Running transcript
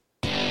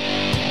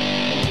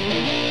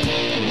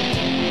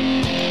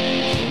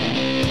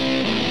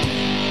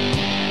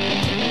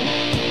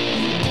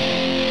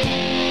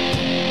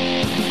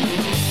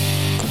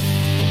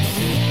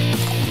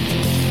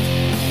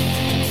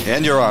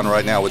And you're on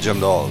right now with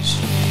Jim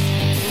Dawes.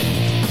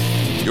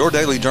 Your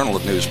daily journal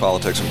of news,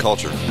 politics, and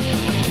culture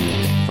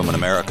from an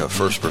America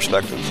First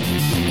perspective.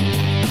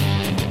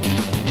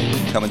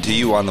 Coming to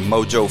you on the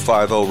Mojo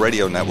 50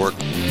 radio network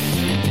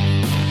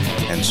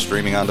and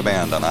streaming on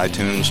demand on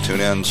iTunes,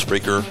 TuneIn,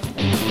 Spreaker,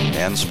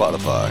 and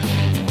Spotify.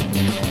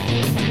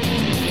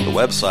 The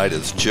website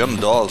is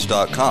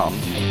jimdawes.com.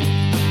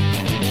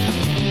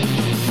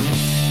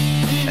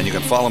 And you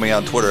can follow me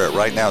on Twitter at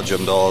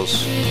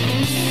rightnowjimdawes.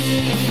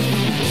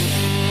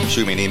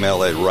 Shoot me an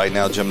email at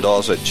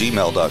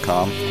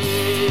rightnowjimdawes@gmail.com.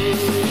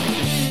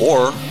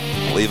 Or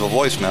leave a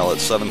voicemail at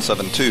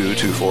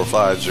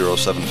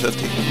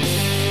 772-245-0750.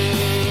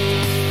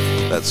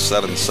 That's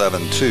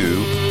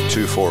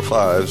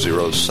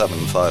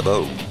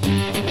 772-245-0750.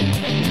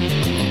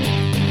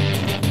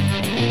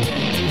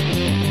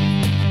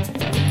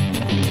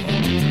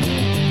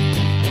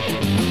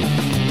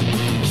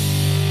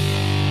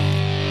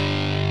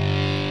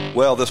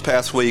 Well, this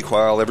past week,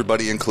 while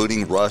everybody,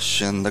 including Rush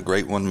and the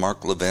great one,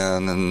 Mark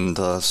Levin,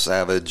 and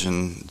Savage,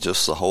 and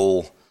just the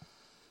whole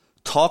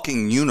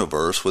talking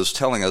universe was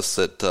telling us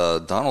that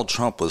Donald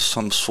Trump was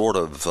some sort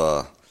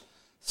of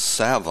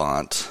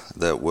savant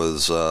that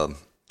was,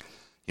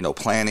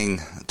 planning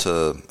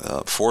to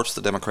force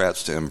the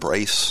Democrats to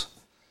embrace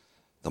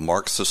the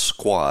Marxist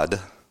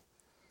squad,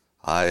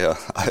 I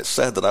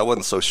said that I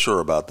wasn't so sure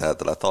about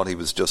that I thought he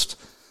was just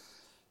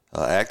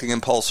acting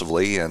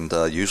impulsively, and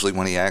usually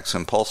when he acts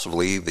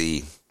impulsively,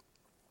 the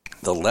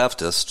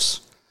leftists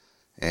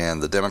and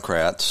the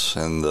Democrats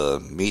and the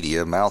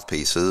media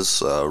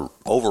mouthpieces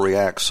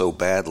overreact so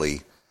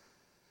badly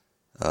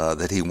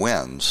that he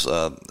wins.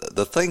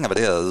 The thing of it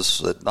is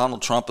that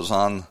Donald Trump is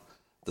on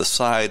the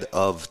side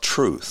of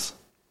truth.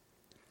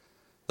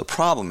 The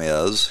problem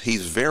is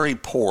he's very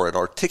poor at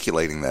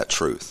articulating that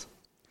truth.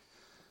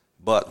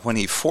 But when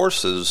he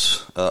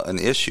forces an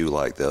issue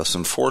like this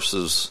and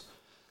forces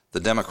the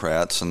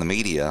Democrats and the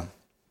media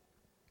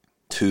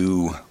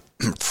to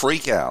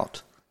freak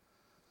out,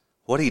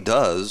 what he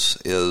does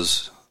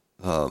is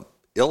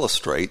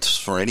illustrates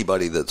for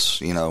anybody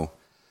that's,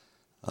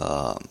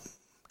 got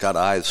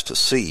eyes to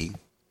see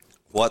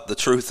what the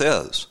truth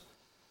is.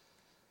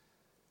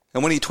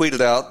 And when he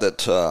tweeted out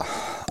that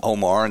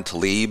Omar and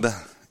Tlaib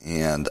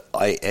and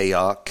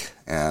Ayok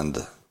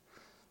and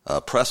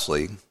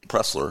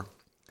Pressler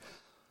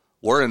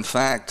were in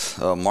fact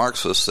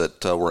Marxists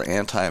that were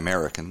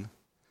anti-American,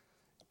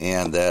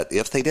 and that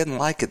if they didn't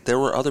like it, there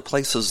were other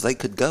places they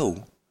could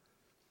go.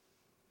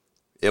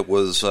 It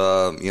was,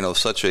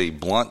 such a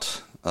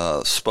blunt,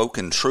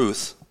 spoken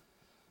truth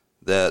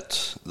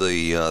that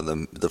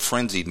the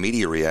frenzied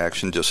media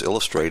reaction just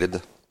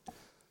illustrated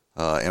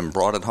and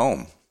brought it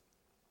home.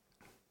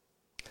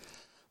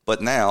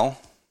 But now,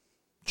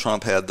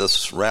 Trump had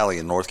this rally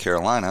in North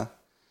Carolina,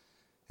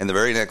 and the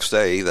very next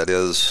day, that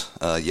is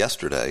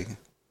yesterday,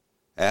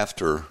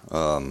 after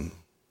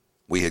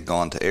we had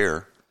gone to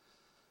air,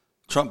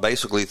 Trump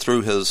basically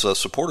threw his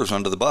supporters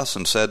under the bus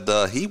and said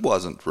he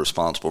wasn't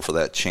responsible for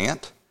that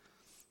chant.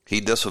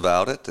 He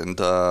disavowed it, and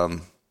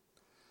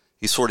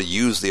he sort of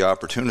used the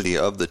opportunity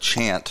of the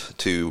chant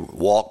to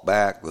walk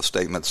back the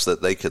statements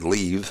that they could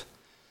leave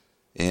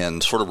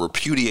and sort of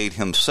repudiate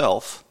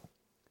himself,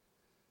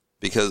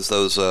 because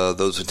those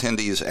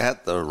attendees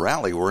at the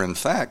rally were in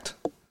fact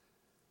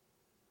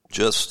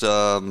just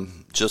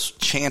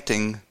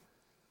chanting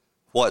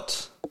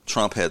what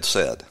Trump had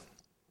said.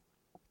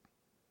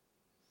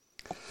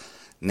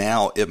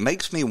 Now, it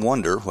makes me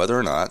wonder whether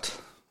or not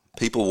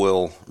people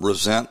will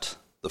resent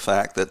the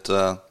fact that,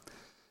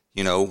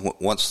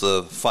 once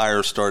the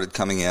fire started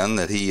coming in,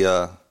 that he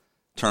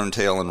turned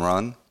tail and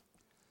run,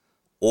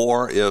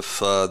 or if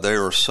they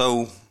are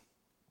so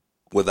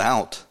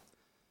without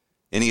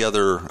any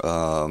other,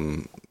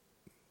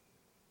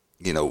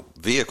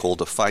 vehicle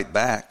to fight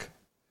back,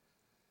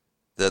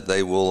 that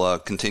they will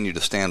continue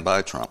to stand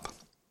by Trump.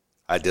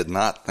 I did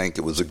not think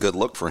it was a good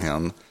look for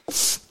him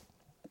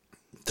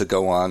to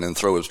go on and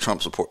throw his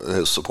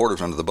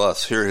supporters under the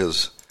bus. Here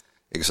is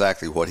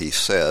exactly what he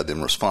said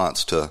in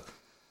response to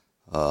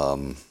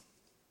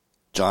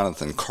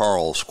Jonathan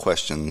Karl's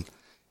question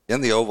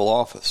in the Oval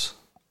Office.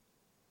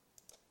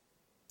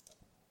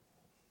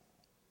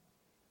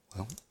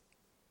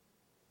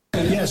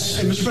 Well, yes,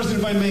 and Mr.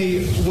 President, if I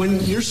may, when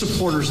your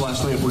supporters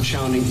last night were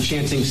chanting,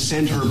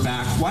 send her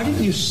back, why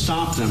didn't you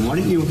stop them? Why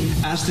didn't you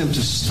ask them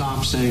to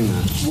stop saying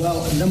that?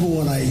 Well, number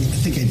one, I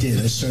think I did.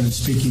 I started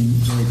speaking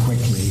very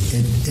quickly.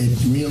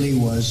 It really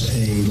was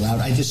a loud,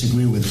 I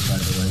disagree with it, by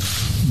the way,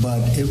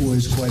 but it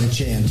was quite a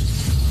chant.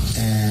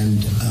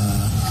 And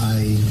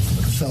I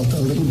felt a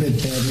little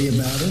bit badly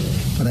about it,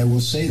 but I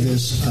will say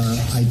this,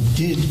 I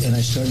did, and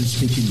I started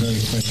speaking very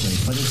quickly,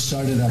 but it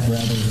started up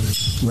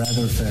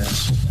rather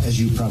fast, as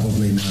you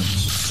probably know.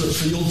 So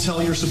you'll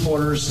tell your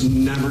supporters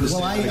never to say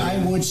that again? I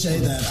would say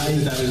that.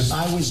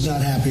 I was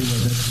not happy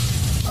with it.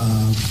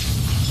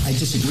 I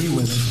disagree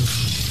with it,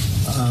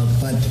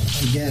 But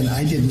again,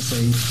 I didn't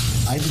say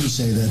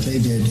that. They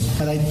did,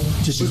 but I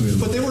disagree.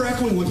 But they were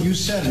echoing what you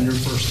said in your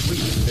first tweet,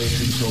 that they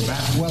should go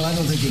back. Well, I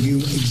don't think if you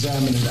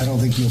examine it, I don't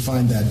think you'll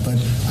find that, but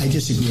I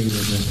disagree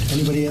with it.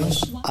 Anybody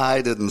else?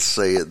 I didn't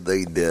say it.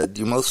 They did.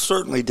 You most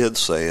certainly did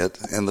say it,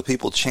 and the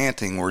people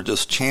chanting were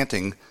just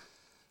chanting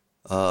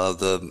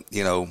the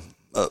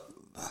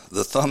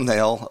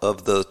thumbnail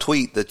of the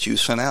tweet that you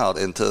sent out,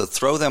 and to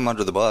throw them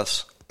under the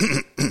bus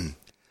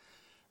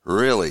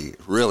really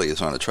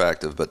is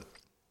unattractive. But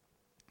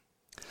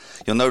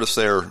you'll notice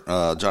there,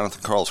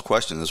 Jonathan Karl's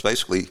question is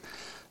basically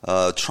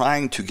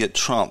trying to get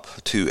Trump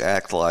to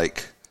act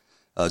like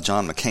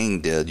John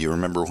McCain did. You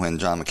remember when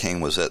John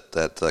McCain was at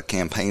that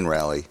campaign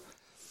rally,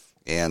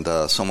 and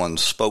someone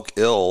spoke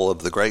ill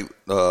of the great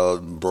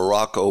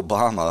Barack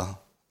Obama,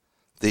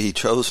 the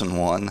chosen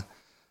one.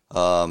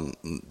 John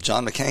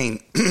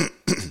McCain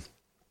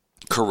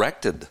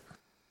corrected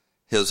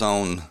his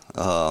own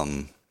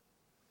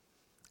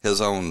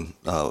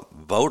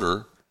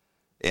voter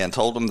and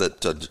told him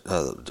that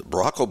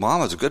Barack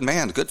Obama is a good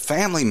man, a good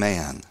family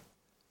man.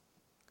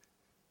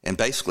 And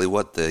basically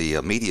what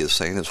the media is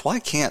saying is, why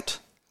can't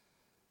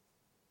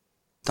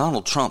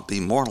Donald Trump be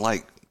more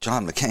like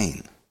John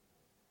McCain?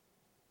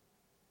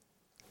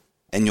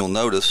 And you'll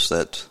notice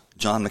that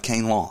John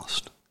McCain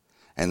lost.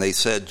 And they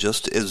said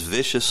just as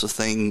vicious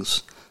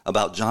things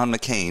about John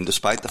McCain,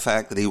 despite the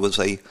fact that he was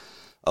a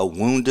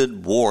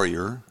wounded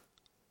warrior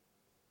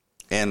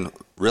and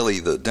really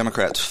the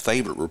Democrats'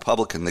 favorite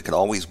Republican that could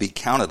always be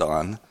counted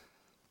on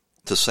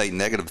to say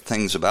negative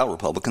things about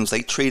Republicans.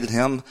 They treated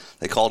him,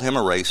 they called him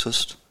a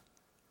racist.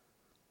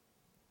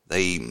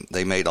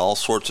 They made all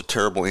sorts of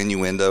terrible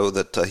innuendo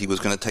that he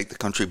was going to take the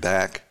country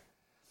back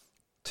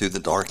to the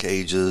Dark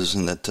Ages,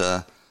 and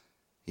that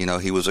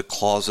he was a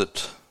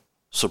closet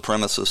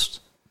supremacist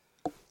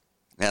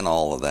and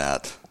all of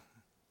that.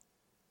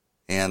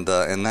 And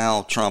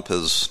now Trump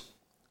has,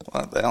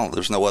 well,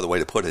 there's no other way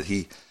to put it.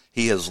 He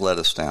has let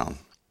us down.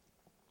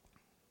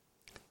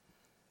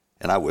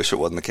 And I wish it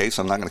wasn't the case.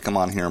 I'm not going to come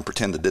on here and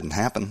pretend it didn't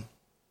happen.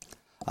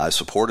 I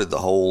supported the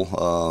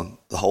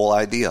whole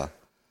idea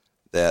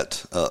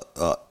that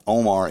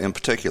Omar in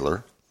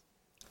particular,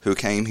 who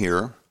came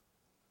here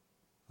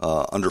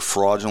under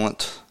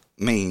fraudulent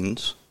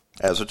means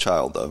as a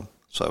child, though,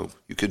 so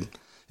you could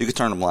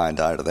turn a blind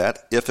eye to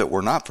that if it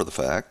were not for the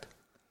fact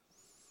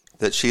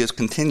that she has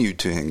continued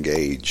to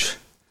engage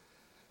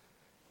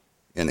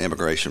in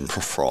immigration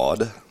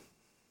fraud,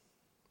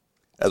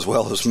 as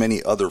well as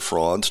many other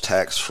frauds,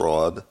 tax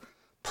fraud,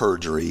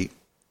 perjury,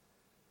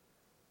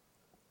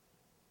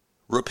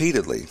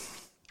 repeatedly.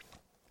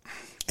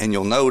 And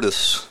you'll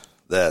notice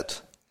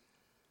that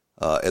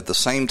at the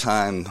same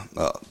time,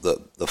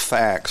 the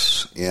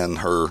facts in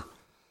her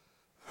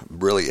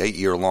really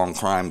 8-year-long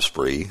crime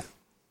spree,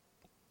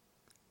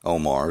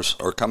 Omar's,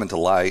 are coming to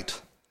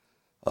light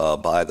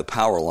by the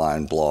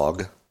Powerline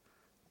blog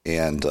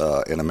and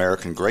in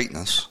American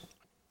Greatness.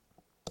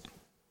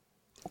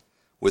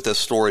 With this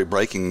story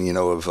breaking,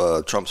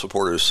 of Trump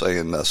supporters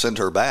saying, send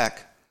her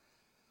back,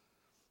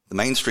 the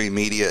mainstream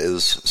media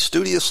is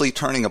studiously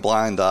turning a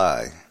blind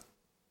eye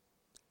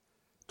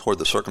toward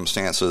the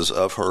circumstances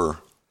of her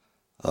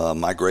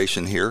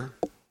migration here,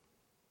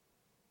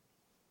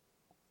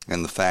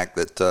 and the fact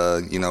that,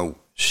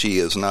 she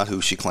is not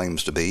who she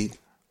claims to be.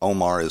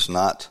 Omar is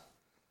not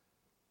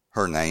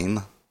her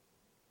name.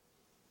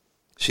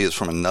 She is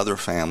from another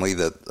family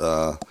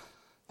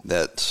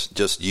that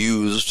just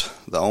used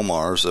the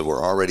Omars that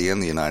were already in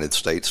the United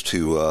States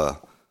to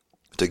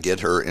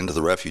get her into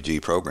the refugee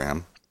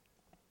program.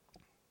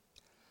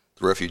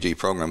 The refugee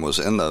program was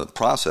in the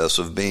process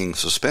of being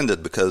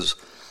suspended because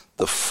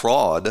the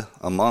fraud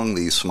among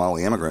these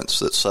Somali immigrants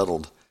that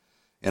settled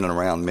in and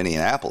around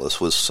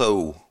Minneapolis was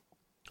so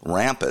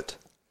rampant.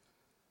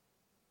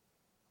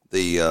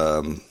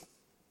 The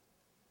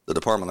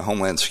Department of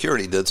Homeland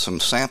Security did some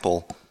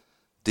sample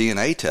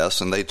DNA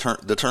tests, and they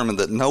determined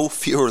that no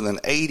fewer than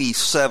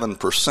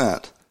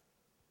 87%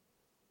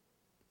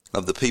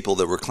 of the people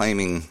that were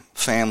claiming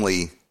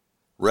family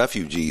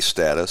refugee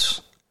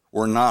status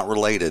were not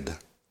related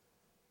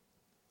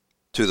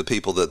to the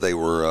people that they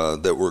were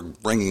that were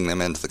bringing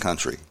them into the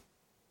country.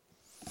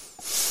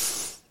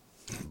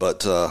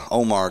 But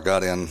Omar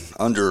got in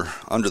under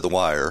the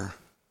wire,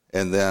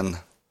 and then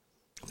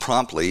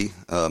promptly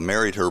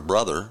married her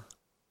brother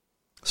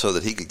so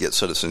that he could get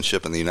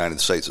citizenship in the United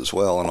States as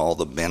well, and all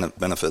the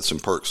benefits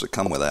and perks that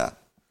come with that.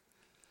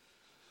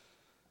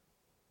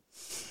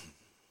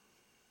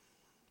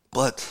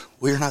 But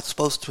we're not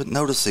supposed to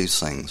notice these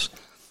things.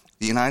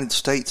 The United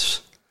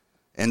States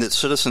and its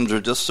citizens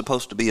are just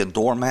supposed to be a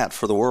doormat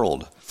for the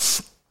world.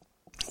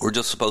 We're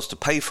just supposed to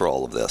pay for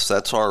all of this.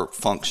 That's our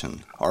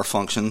function. Our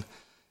function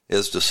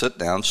is to sit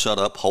down, shut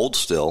up, hold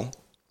still,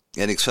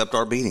 and accept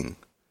our beating.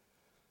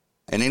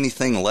 And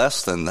anything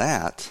less than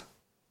that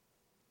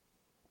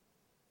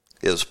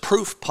is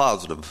proof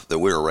positive that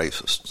we're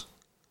racists.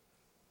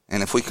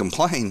 And if we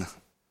complain,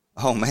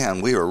 oh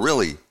man, we are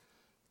really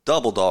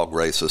double dog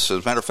racists.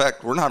 As a matter of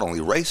fact, we're not only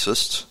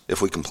racists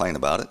if we complain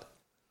about it,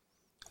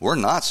 we're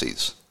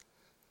Nazis.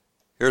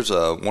 Here's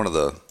one of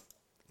the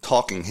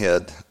talking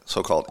head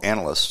so-called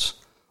analysts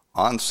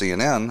on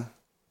CNN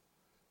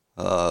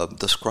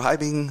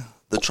describing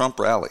the Trump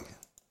rally.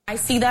 I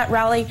see that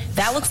rally.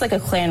 That looks like a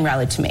Klan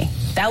rally to me.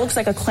 That looks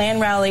like a Klan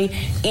rally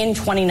in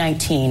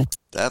 2019.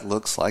 That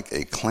looks like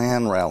a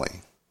Klan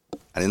rally.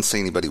 I didn't see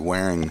anybody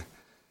wearing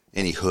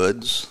any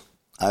hoods.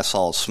 I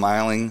saw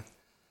smiling,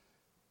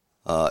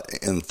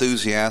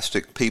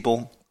 enthusiastic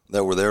people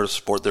that were there to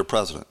support their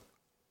president.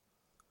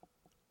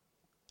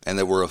 And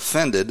they were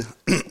offended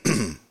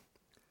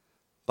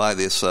by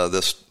this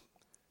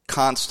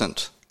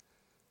constant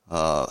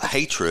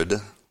hatred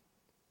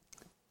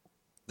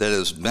that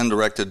has been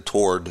directed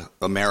toward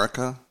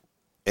America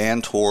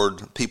and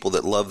toward people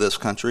that love this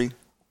country.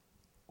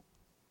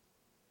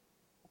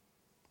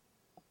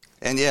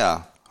 And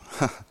yeah,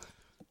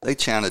 they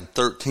chanted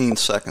 13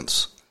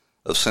 seconds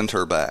of "Send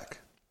her back."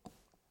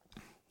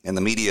 And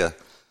the media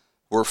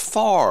were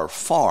far,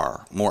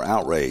 far more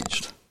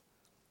outraged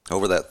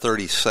over that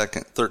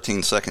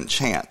 13-second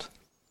chant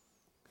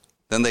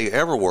than they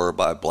ever were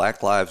by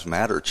Black Lives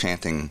Matter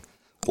chanting,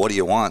 "What do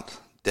you want?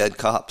 Dead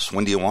cops.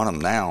 When do you want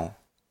them? Now.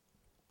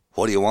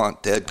 What do you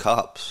want? Dead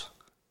cops.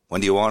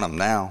 When do you want them?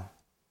 Now."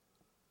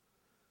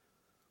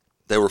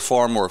 They were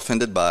far more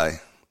offended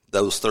by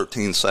those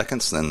 13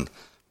 seconds than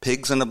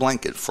pigs in a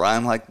blanket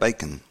frying like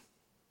bacon.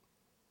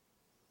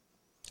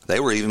 They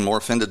were even more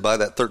offended by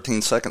that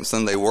 13 seconds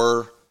than they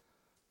were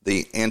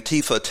the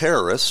Antifa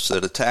terrorists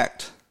that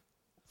attacked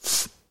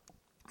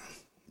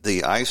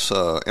the ICE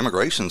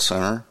Immigration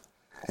Center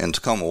in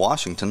Tacoma,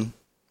 Washington,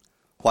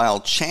 while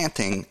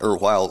chanting or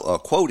while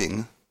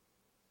quoting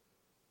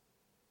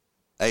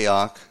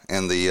AOC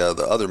and the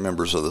other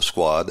members of the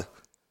squad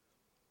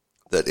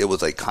that it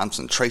was a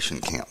concentration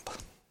camp.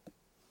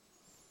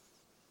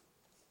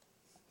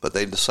 But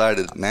they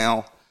decided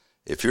now,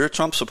 if you're a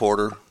Trump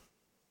supporter,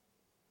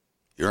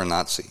 you're a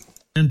Nazi.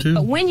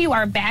 But when you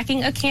are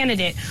backing a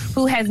candidate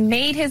who has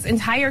made his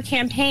entire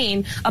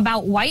campaign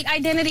about white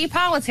identity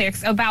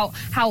politics, about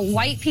how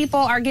white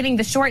people are getting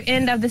the short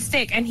end of the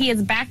stick, and he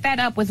has backed that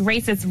up with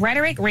racist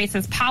rhetoric,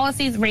 racist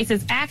policies,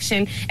 racist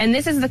action, and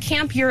this is the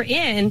camp you're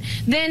in,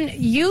 then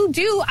you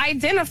do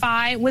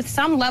identify with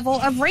some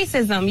level of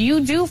racism.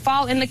 You do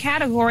fall in the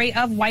category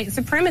of white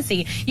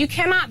supremacy. You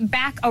cannot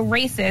back a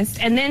racist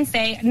and then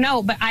say,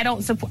 no, but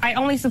I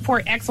only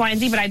support X, Y, and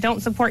Z, but I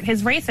don't support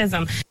his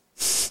racism.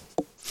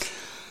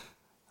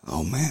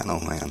 Oh man.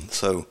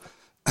 So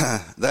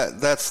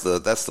that's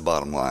the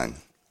bottom line.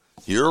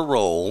 Your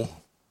role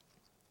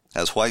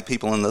as white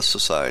people in this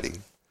society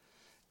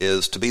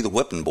is to be the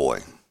whipping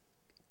boy.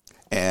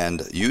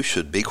 And you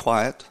should be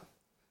quiet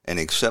and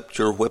accept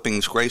your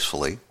whippings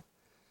gracefully.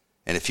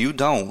 And if you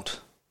don't,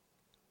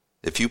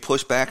 if you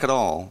push back at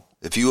all,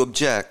 if you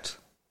object,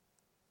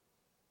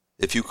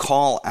 if you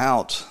call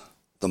out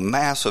the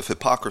massive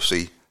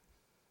hypocrisy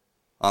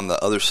on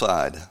the other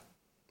side,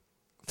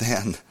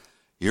 then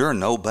you're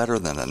no better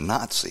than a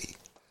Nazi.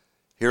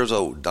 Here's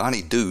old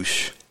Donnie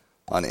Douche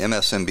on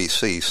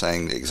MSNBC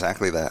saying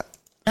exactly that.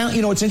 Now,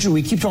 you know, it's interesting.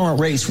 We keep talking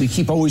about race. We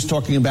keep always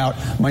talking about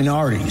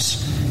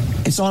minorities.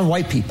 It's on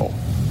white people.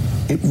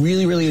 It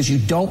really, really is. You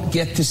don't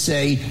get to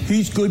say,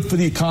 he's good for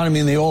the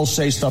economy, and they all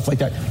say stuff like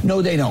that.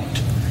 No, they don't.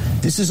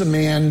 This is a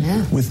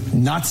man with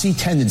Nazi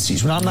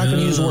tendencies. I'm not going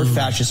to use the word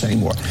fascist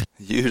anymore.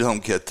 You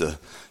don't get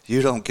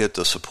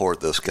to support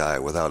this guy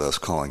without us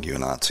calling you a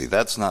Nazi.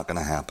 That's not going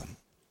to happen.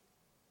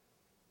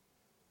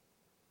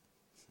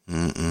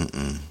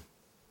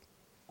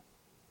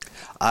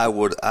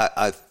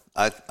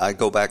 I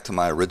go back to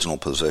my original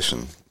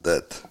position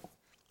that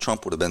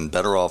Trump would have been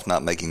better off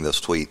not making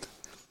this tweet.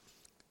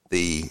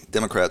 The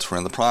Democrats were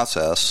in the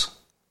process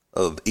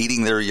of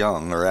eating their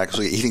young, or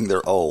actually eating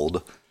their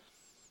old.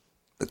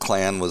 The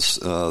Klan was,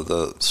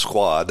 the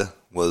squad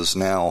was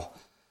now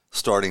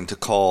starting to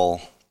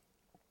call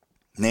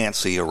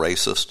Nancy a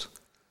racist.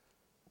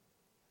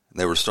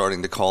 They were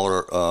starting to call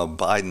her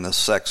Biden a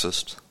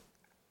sexist.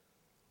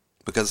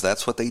 Because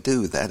that's what they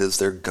do. That is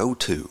their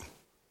go-to.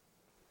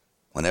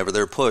 Whenever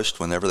they're pushed,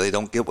 whenever they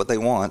don't get what they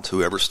want,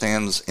 whoever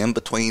stands in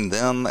between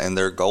them and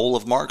their goal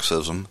of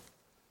Marxism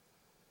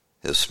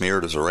is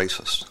smeared as a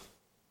racist.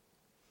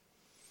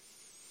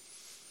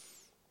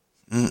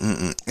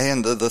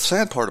 And the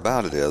sad part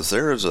about it is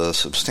there is a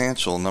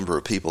substantial number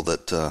of people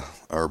that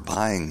are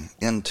buying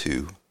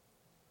into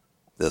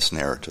this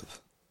narrative.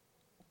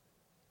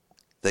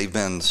 They've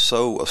been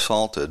so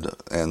assaulted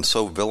and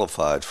so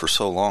vilified for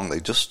so long, they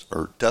just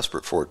are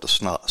desperate for it to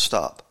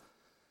stop.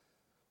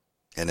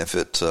 And if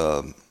it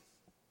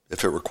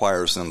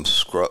requires them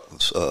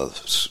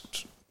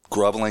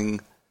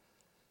groveling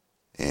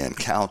and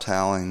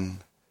kowtowing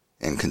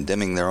and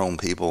condemning their own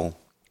people,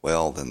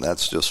 well, then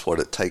that's just what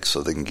it takes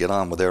so they can get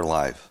on with their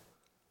life.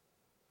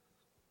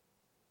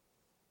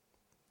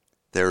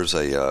 There's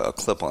a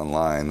clip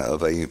online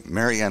of a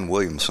Marianne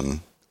Williamson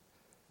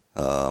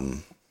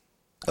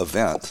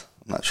event.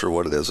 I'm not sure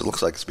what it is. It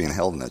looks like it's being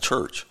held in a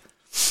church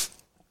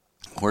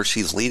where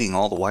she's leading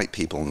all the white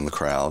people in the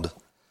crowd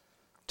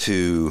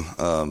to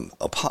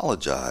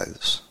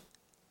apologize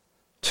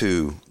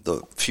to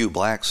the few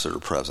blacks that are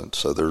present.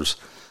 So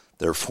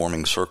they're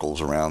forming circles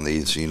around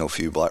these,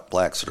 few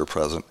blacks that are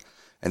present,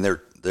 and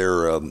they're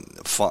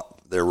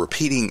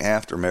repeating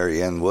after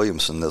Marianne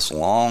Williamson this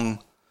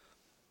long,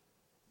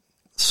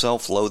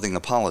 self-loathing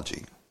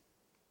apology.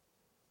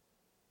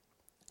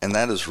 And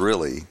that is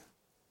really,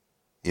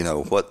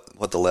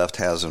 what the left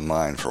has in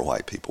mind for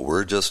white people.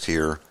 We're just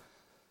here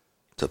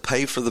to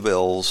pay for the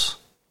bills,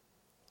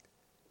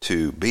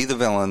 to be the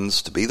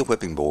villains, to be the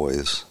whipping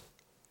boys,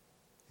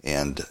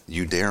 and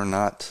you dare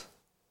not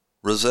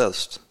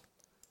resist,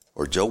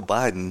 or Joe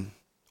Biden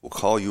will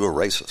call you a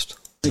racist.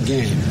 The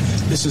game.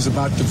 This is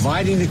about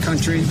dividing the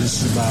country.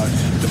 This is about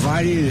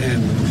dividing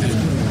and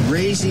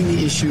raising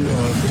the issue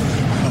of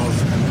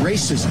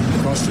racism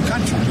across the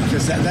country,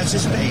 because that's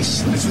his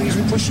base. That's what he's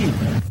been pushing.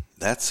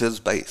 That's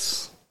his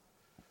base.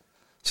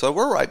 So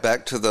we're right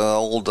back to the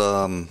old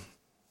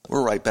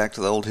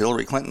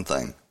Hillary Clinton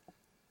thing.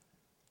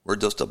 We're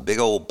just a big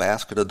old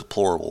basket of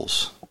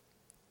deplorables.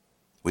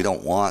 We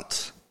don't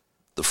want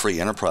the free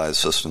enterprise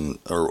system,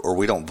 or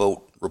we don't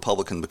vote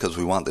Republican because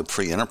we want the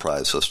free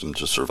enterprise system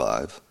to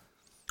survive.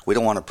 We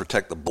don't want to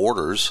protect the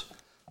borders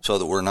so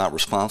that we're not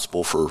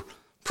responsible for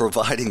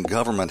providing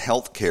government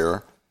health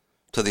care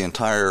to the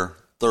entire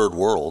third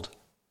world.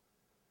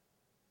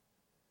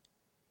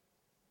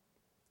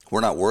 We're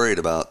not worried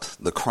about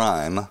the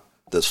crime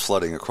that's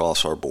flooding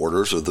across our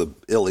borders or the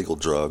illegal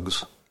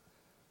drugs.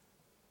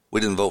 We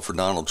didn't vote for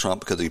Donald Trump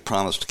because he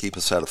promised to keep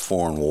us out of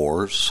foreign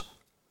wars.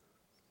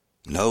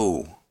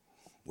 No,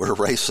 we're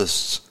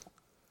racists.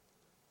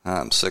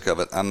 I'm sick of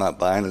it. I'm not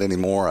buying it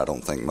anymore. I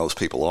don't think most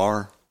people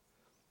are.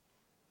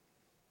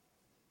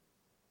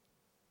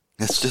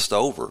 It's just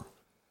over.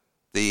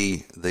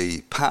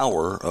 The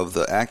power of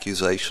the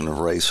accusation of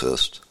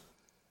racist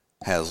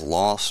has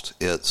lost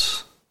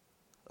its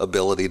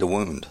ability to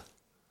wound.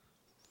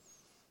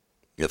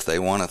 If they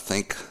want to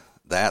think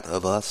that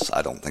of us,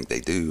 I don't think they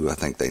do. I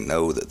think they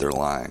know that they're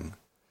lying.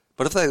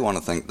 But if they want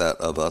to think that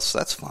of us,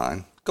 that's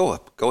fine. Go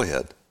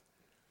ahead.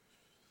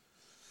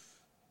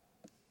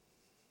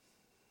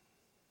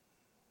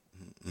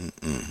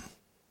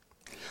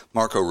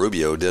 Marco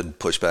Rubio did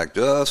push back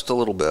just a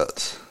little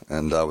bit,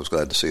 and I was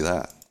glad to see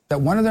that.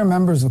 That one of their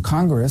members of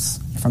Congress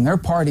from their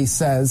party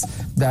says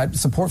that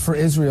support for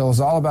Israel is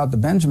all about the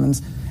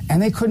Benjamins,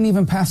 and they couldn't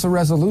even pass a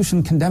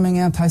resolution condemning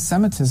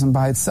anti-Semitism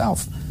by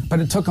itself. But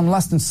it took them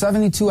less than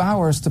 72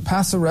 hours to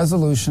pass a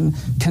resolution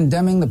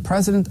condemning the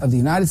President of the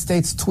United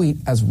States tweet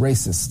as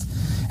racist.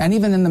 And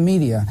even in the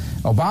media,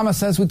 Obama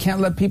says we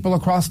can't let people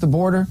across the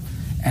border,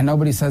 and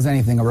nobody says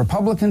anything. A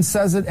Republican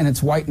says it, and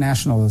it's white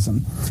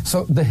nationalism.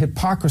 So the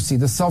hypocrisy,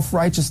 the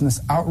self-righteousness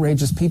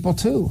outrages people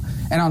too.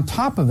 And on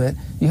top of it,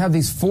 you have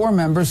these four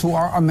members who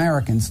are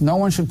Americans. No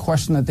one should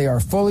question that they are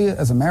fully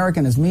as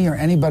American as me or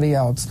anybody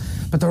else.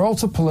 But they're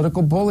also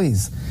political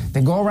bullies.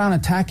 They go around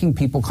attacking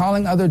people,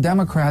 calling other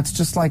Democrats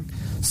just like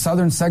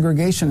Southern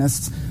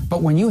segregationists.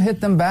 But when you hit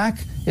them back,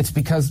 it's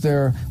because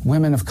they're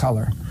women of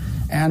color.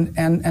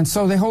 And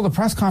so they hold a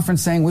press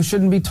conference saying we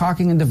shouldn't be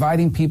talking and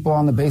dividing people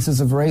on the basis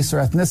of race or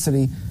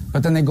ethnicity.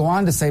 But then they go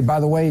on to say, by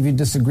the way, if you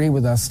disagree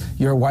with us,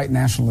 you're a white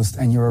nationalist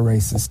and you're a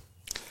racist.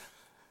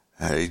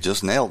 He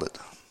just nailed it.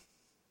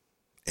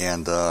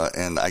 And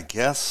I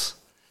guess,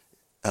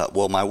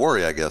 my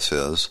worry, I guess,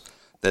 is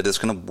that it's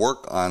going to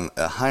work on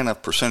a high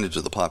enough percentage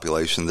of the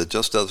population that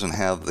just doesn't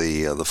have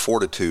the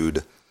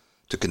fortitude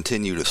to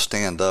continue to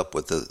stand up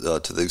with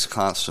to these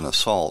constant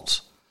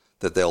assaults,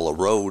 that they'll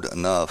erode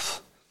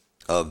enough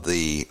of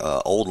the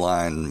old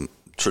line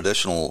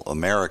traditional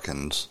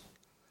Americans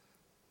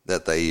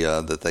that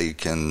they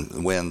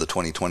can win the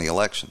 2020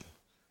 election.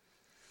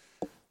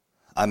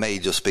 I may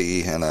just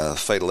be in a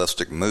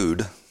fatalistic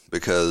mood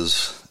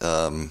because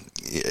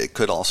it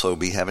could also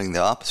be having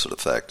the opposite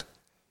effect.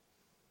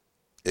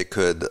 It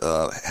could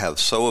have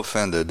so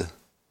offended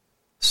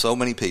so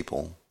many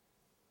people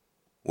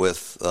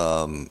with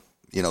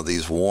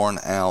these worn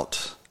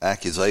out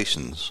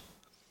accusations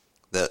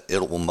that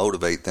it will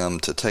motivate them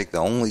to take the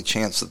only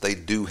chance that they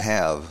do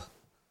have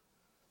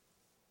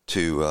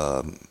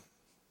to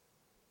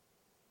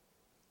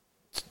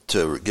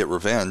get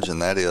revenge,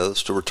 and that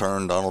is to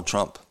return Donald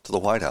Trump to the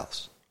White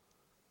House.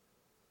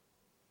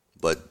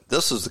 But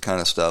this is the kind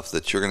of stuff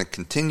that you're going to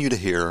continue to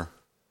hear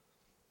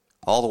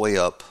all the way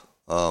up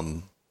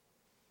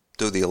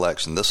through the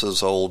election. This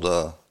is old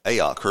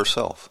Ayok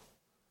herself.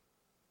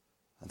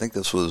 I think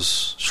this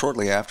was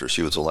shortly after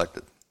she was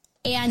elected.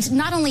 And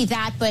not only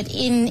that, but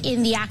in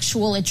the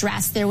actual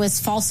address, there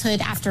was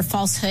falsehood after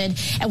falsehood.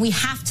 And we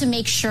have to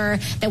make sure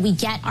that we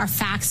get our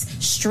facts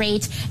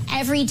straight.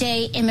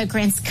 Everyday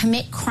immigrants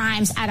commit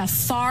crimes at a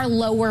far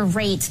lower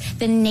rate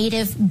than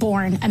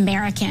native-born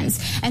Americans.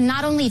 And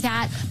not only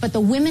that, but the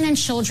women and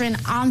children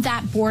on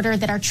that border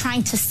that are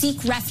trying to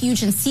seek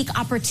refuge and seek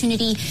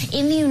opportunity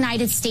in the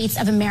United States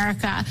of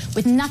America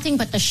with nothing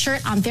but the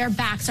shirt on their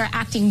backs are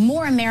acting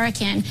more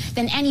American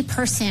than any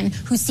person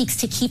who seeks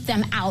to keep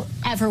them out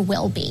ever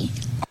will be.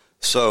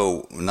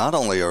 So not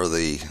only are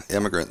the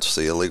immigrants,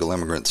 the illegal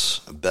immigrants,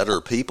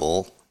 better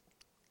people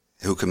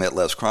who commit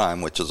less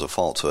crime, which is a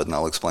falsehood, and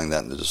I'll explain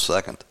that in just a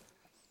second.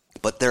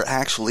 But they're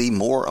actually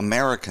more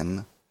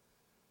American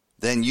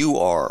than you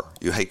are,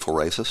 you hateful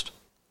racist.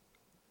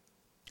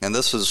 And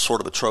this is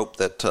sort of a trope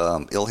that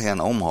Ilhan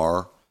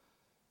Omar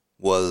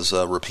was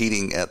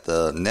repeating at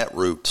the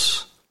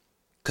Netroots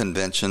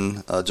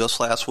convention just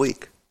last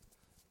week.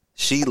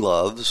 She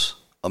loves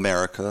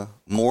America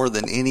more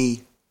than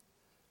any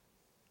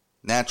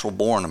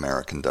natural-born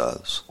American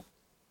does.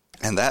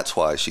 And that's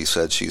why she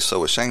said she's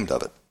so ashamed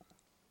of it.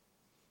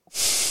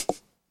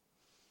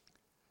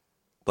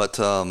 But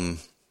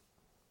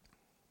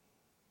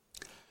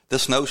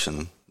this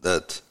notion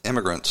that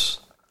immigrants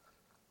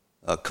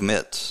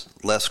commit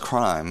less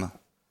crime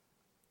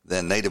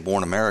than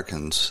native-born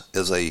Americans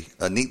is a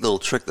neat little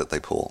trick that they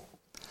pull.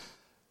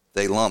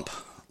 They lump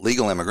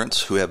legal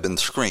immigrants who have been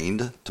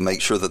screened to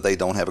make sure that they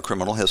don't have a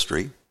criminal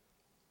history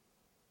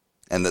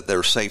and that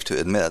they're safe to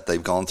admit.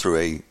 They've gone through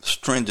a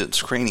stringent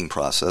screening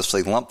process.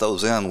 They lump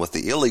those in with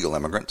the illegal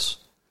immigrants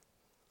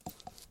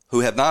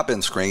who have not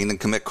been screened and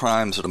commit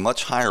crimes at a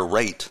much higher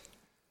rate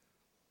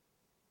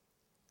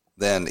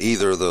than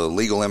either the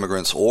legal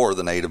immigrants or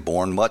the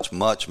native-born, much,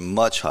 much,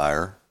 much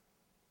higher.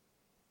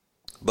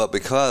 But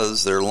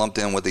because they're lumped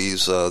in with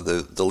these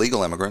the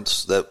legal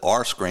immigrants that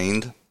are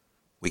screened,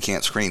 we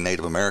can't screen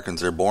Native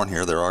Americans. They're born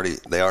here. They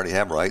already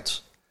have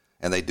rights,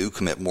 and they do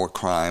commit more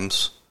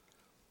crimes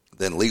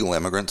than legal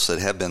immigrants that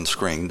have been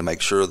screened to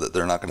make sure that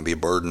they're not going to be a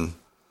burden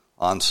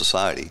on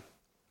society.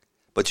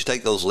 But you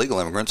take those legal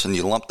immigrants and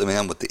you lump them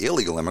in with the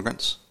illegal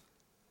immigrants,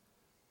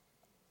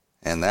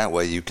 and that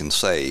way you can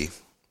say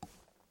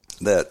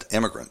that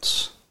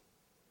immigrants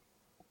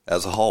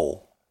as a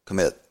whole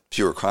commit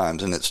fewer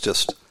crimes, and it's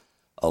just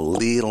a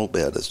little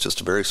bit. It's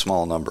just a very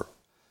small number.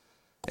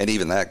 And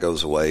even that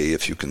goes away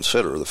if you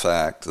consider the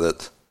fact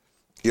that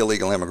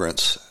illegal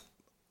immigrants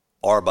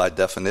are by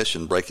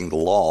definition breaking the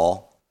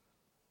law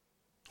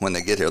when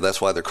they get here. That's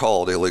why they're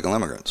called illegal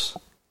immigrants.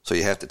 So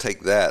you have to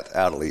take that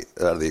out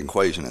of the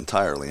equation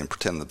entirely and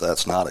pretend that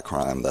that's not a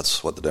crime.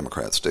 That's what the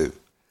Democrats do.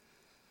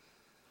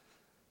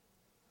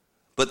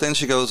 But then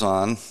she goes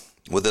on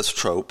with this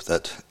trope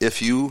that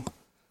if you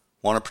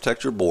want to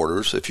protect your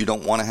borders, if you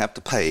don't want to have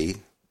to pay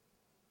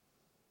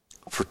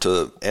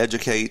to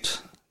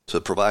educate,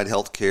 to provide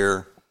health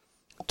care,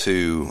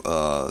 to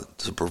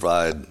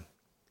provide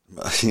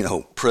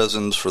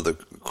prisons for the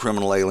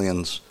criminal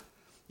aliens,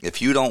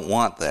 if you don't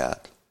want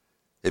that,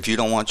 if you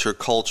don't want your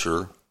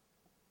culture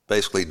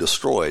basically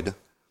destroyed,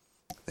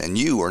 then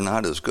you are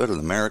not as good an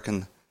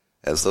American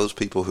as those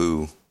people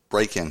who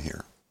break in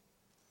here.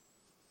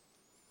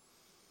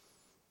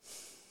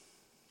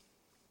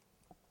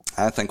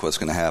 I think what's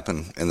going to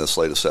happen in this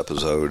latest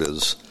episode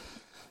is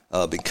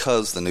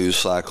because the news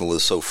cycle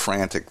is so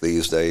frantic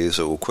these days,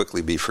 it will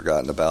quickly be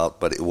forgotten about,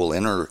 but it will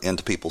enter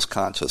into people's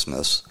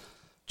consciousness.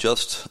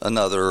 Just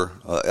another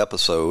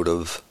episode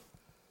of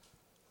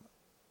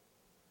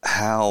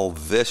how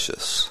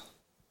vicious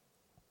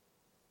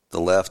the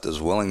left is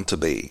willing to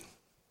be.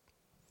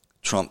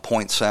 Trump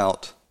points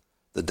out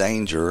the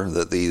danger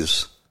that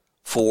these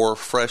 4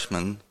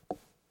 freshmen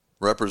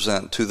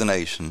represent to the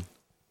nation.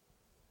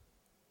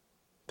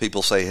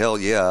 People say, hell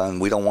yeah,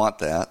 and we don't want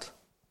that.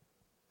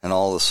 And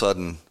all of a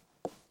sudden,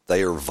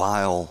 they are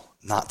vile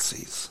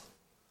Nazis.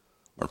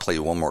 I'm going to play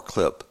you one more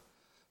clip.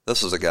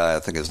 This is a guy,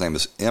 I think his name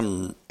is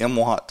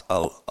Imwat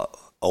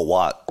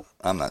Awat.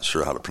 I'm not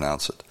sure how to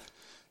pronounce it.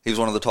 He's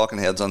one of the talking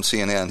heads on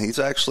CNN. He's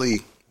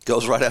actually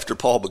goes right after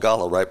Paul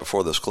Begala right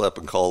before this clip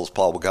and calls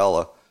Paul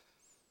Begala,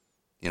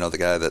 the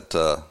guy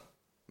that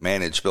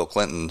managed Bill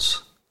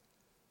Clinton's,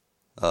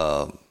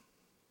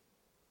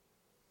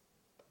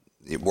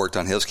 he worked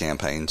on his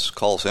campaigns,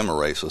 calls him a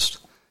racist.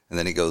 And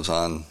then he goes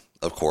on,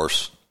 of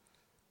course,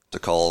 to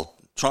call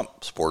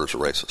Trump supporters a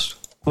racist.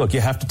 Look,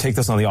 you have to take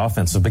this on the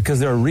offensive because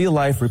there are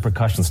real-life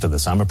repercussions to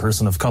this. I'm a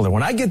person of color.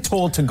 When I get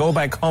told to go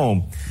back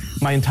home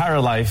my entire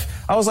life,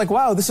 I was like,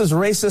 wow, this is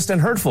racist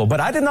and hurtful. But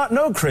I did not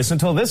know, Chris,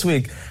 until this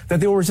week, that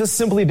they were just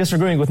simply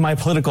disagreeing with my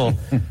political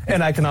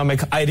and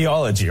economic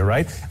ideology,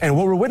 right? And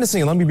what we're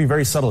witnessing, and let me be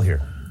very subtle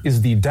here,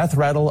 is the death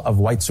rattle of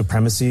white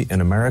supremacy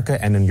in America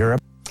and in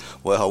Europe.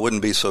 Well, I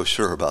wouldn't be so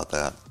sure about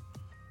that.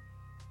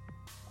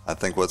 I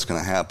think what's going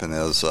to happen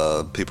is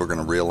people are going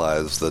to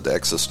realize the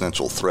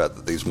existential threat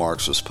that these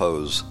Marxists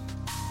pose,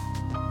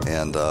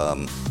 and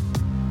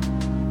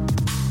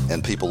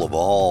people of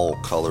all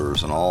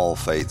colors and all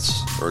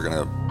faiths are going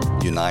to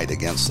unite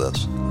against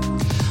this.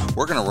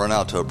 We're going to run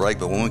out to a break,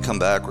 but when we come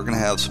back, we're going to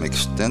have some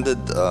extended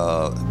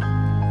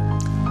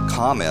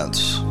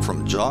comments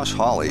from Josh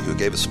Hawley, who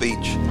gave a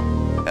speech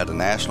at a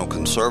National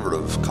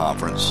Conservative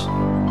Conference.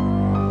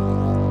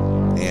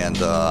 And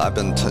I've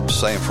been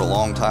saying for a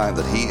long time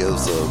that he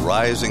is the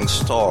rising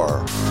star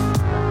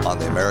on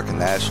the American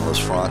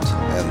Nationalist Front,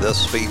 and this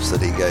speech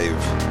that he gave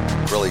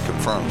really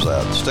confirms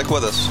that. Stick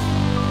with us.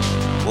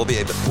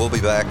 We'll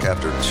be back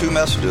after 2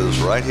 messages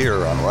right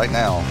here on Right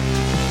Now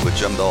with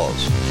Jim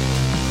Dawes.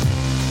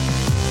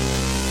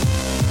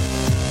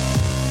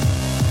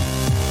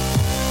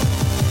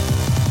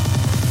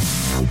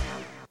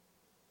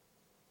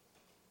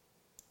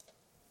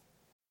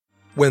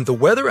 When the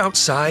weather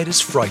outside is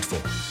frightful,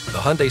 the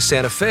Hyundai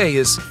Santa Fe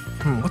is,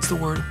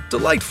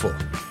 delightful.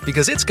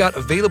 Because it's got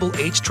available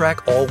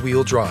H-Track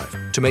all-wheel drive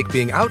to make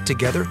being out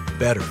together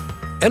better.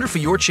 Enter for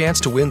your chance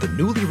to win the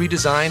newly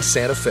redesigned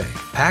Santa Fe,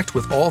 packed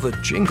with all the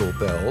jingle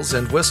bells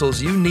and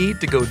whistles you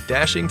need to go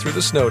dashing through the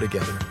snow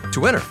together.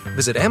 To enter,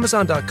 visit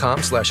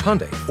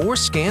Amazon.com/Hyundai or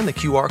scan the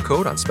QR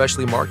code on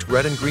specially marked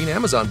red and green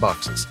Amazon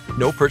boxes.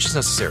 No purchase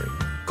necessary.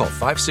 Call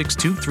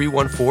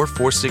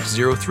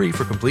 562-314-4603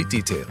 for complete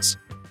details.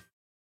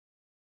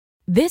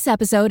 This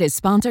episode is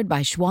sponsored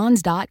by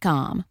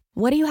Schwans.com.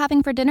 What are you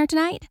having for dinner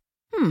tonight?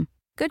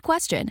 Good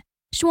question.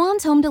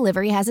 Schwann's Home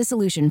Delivery has a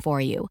solution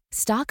for you.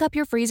 Stock up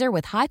your freezer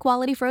with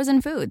high-quality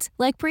frozen foods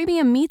like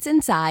premium meats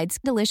and sides,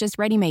 delicious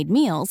ready-made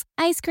meals,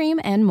 ice cream,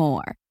 and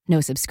more. No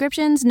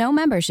subscriptions, no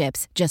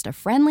memberships, just a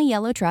friendly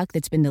yellow truck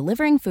that's been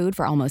delivering food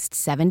for almost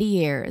 70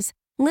 years.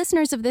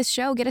 Listeners of this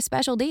show get a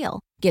special deal.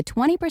 Get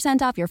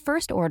 20% off your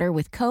first order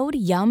with code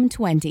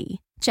YUM20.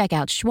 Check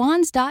out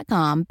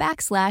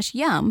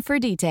schwans.com/YUM for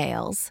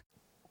details.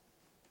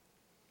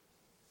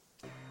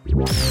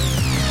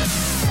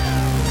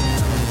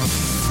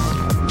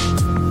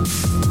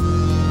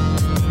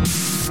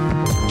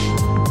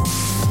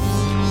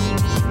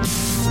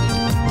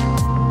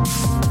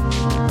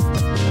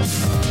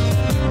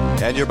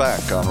 And you're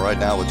back on Right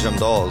Now with Jim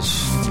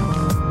Dawes,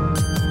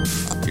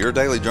 your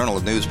daily journal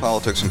of news,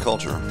 politics, and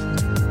culture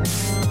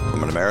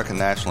from an American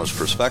nationalist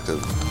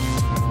perspective,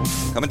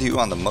 coming to you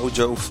on the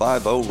Mojo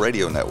 50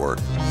 radio network.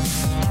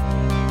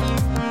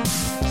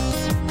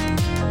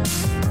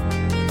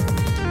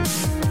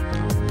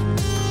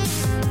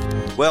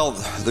 Well,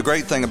 the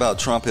great thing about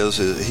Trump is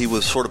he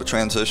was sort of a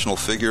transitional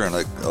figure and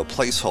a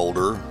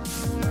placeholder,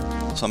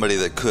 somebody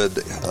that could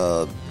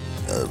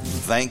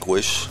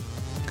vanquish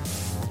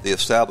the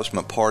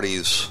establishment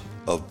parties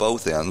of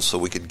both ends so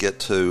we could get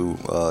to,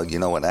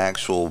 an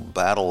actual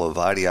battle of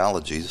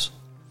ideologies,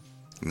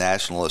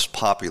 nationalist,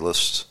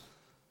 populist,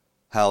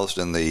 housed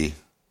in the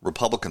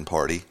Republican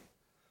Party,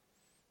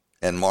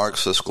 and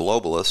Marxist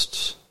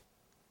globalists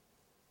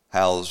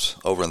housed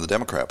over in the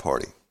Democrat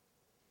Party.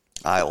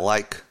 I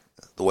like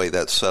the way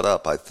that's set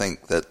up. I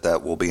think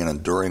that will be an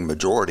enduring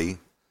majority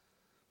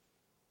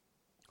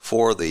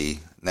for the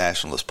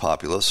nationalist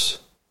populists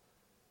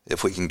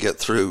if we can get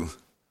through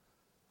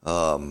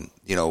 8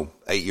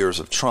 years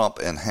of Trump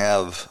and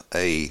have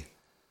a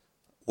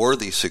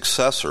worthy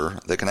successor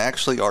that can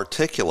actually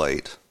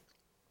articulate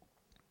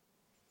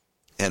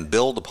and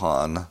build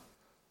upon,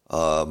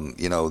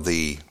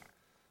 the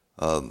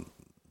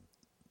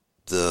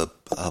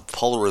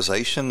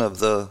polarization of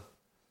the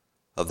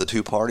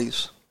two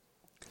parties.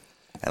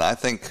 And I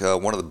think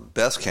one of the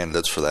best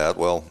candidates for that,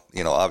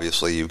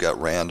 obviously you've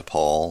got Rand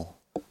Paul,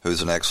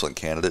 who's an excellent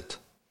candidate.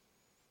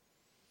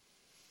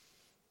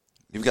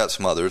 You've got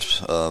some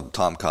others,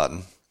 Tom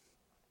Cotton.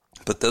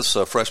 But this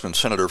freshman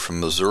senator from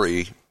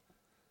Missouri,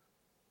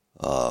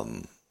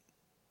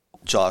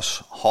 Josh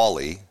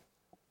Hawley,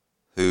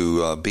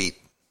 who beat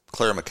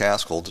Claire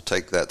McCaskill to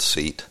take that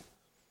seat,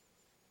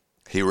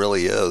 he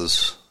really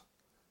is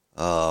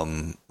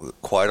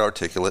quite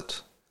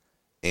articulate,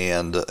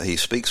 and he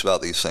speaks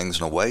about these things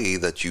in a way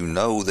that you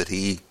know that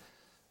he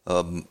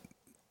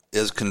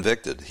is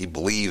convicted. He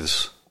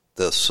believes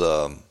this.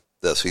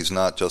 He's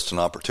not just an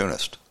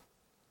opportunist.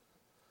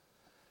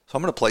 So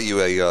I'm going to play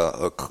you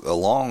a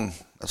long,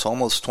 it's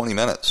almost 20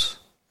 minutes,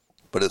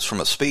 but it's from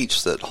a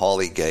speech that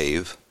Hawley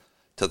gave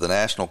to the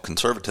National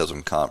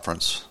Conservatism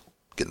Conference.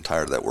 Getting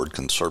tired of that word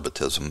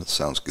conservatism. It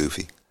sounds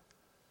goofy.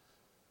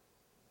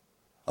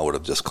 I would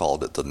have just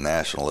called it the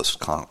Nationalist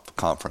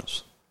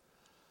Conference.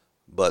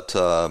 But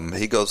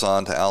he goes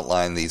on to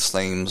outline these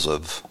themes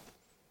of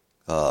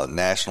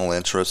national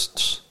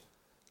interests,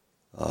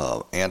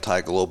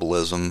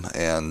 anti-globalism,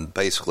 and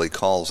basically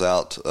calls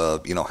out,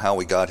 how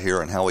we got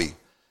here and how we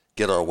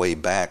get our way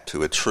back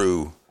to a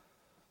true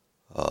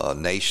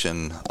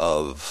nation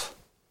of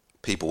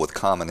people with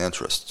common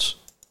interests.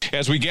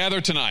 As we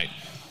gather tonight,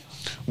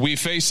 we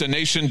face a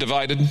nation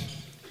divided,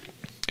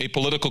 a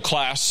political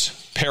class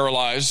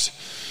paralyzed,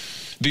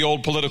 the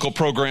old political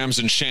programs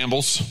in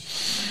shambles,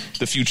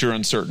 the future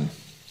uncertain.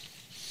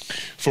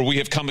 For we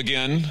have come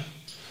again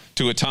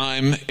to a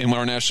time in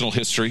our national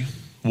history,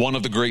 one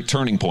of the great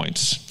turning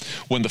points,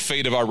 when the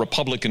fate of our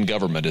Republican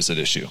government is at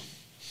issue.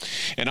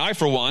 And I,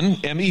 for one,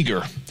 am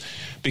eager,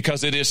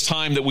 because it is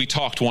time that we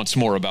talked once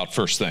more about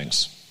first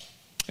things.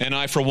 And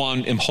I, for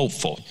one, am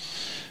hopeful,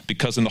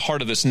 because in the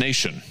heart of this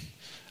nation,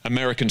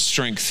 American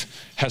strength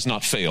has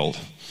not failed.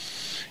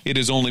 It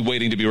is only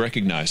waiting to be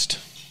recognized,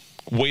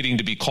 waiting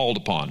to be called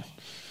upon,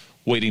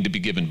 waiting to be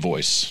given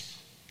voice.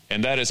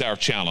 And that is our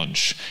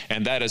challenge,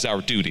 and that is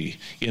our duty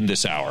in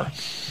this hour.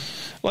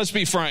 Let's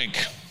be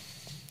frank.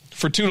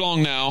 For too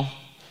long now,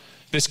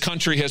 this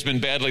country has been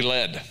badly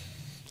led.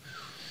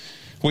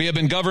 We have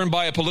been governed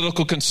by a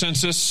political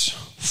consensus,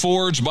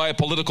 forged by a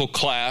political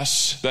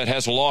class that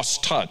has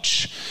lost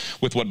touch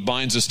with what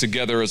binds us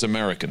together as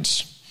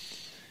Americans.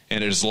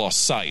 And it has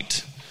lost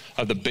sight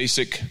of the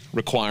basic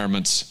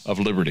requirements of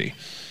liberty.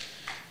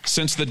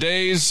 Since the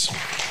days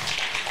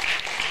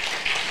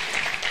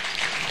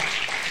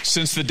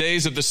Since the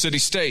days of the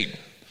city-state,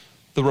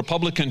 the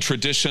Republican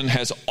tradition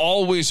has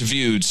always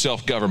viewed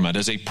self-government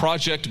as a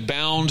project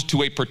bound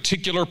to a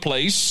particular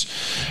place,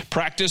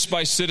 practiced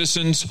by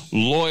citizens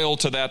loyal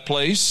to that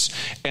place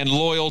and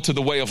loyal to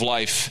the way of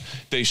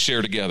life they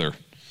share together.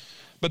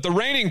 But the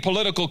reigning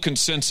political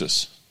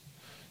consensus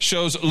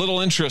shows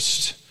little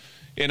interest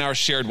in our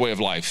shared way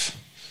of life.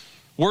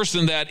 Worse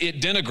than that,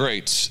 it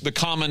denigrates the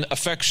common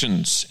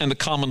affections and the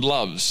common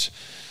loves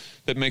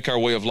that make our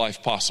way of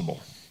life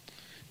possible.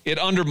 It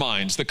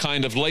undermines the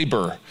kind of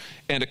labor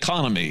and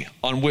economy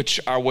on which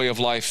our way of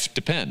life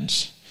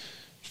depends.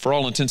 For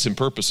all intents and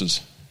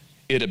purposes,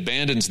 it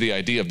abandons the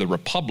idea of the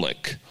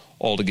republic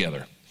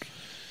altogether.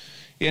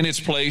 In its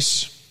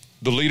place,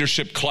 the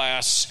leadership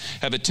class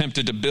have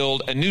attempted to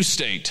build a new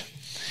state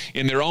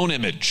in their own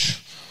image,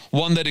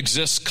 one that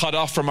exists cut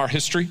off from our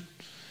history,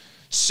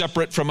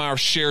 separate from our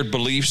shared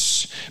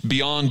beliefs,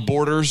 beyond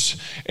borders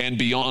and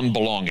beyond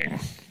belonging.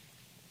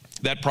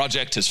 That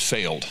project has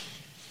failed.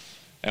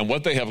 And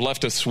what they have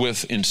left us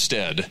with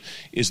instead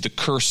is the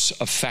curse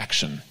of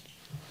faction.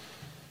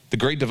 The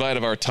great divide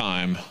of our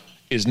time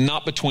is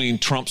not between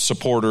Trump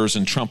supporters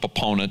and Trump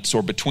opponents,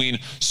 or between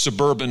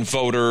suburban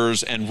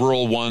voters and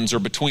rural ones, or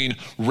between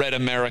red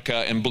America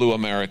and blue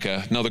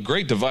America. No, the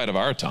great divide of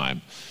our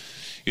time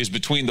is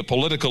between the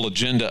political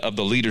agenda of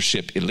the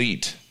leadership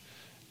elite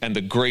and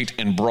the great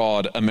and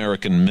broad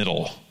American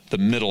middle, the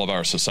middle of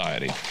our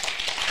society.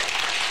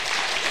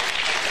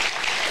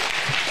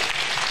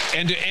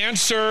 And to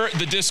answer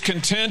the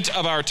discontent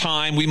of our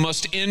time, we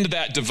must end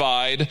that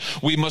divide.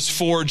 We must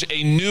forge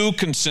a new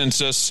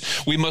consensus.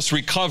 We must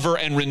recover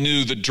and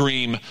renew the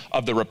dream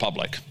of the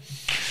republic.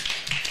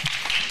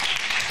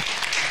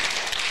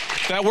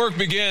 That work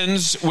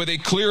begins with a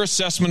clear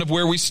assessment of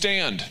where we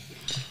stand.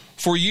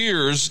 For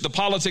years, the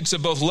politics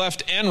of both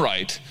left and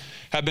right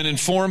have been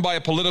informed by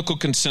a political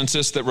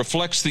consensus that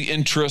reflects the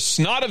interests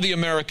not of the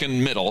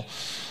American middle,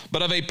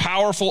 but of a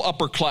powerful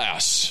upper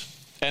class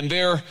and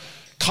their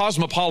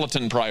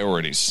cosmopolitan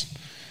priorities.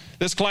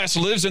 This class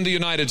lives in the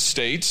United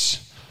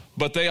States,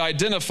 but they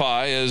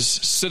identify as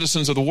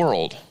citizens of the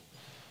world.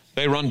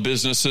 They run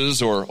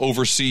businesses or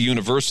oversee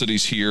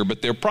universities here,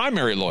 but their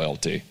primary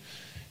loyalty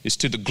is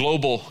to the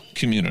global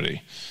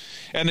community.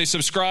 And they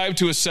subscribe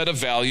to a set of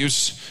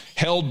values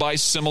held by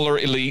similar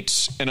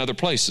elites in other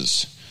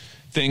places.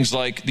 Things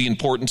like the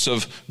importance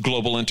of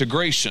global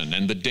integration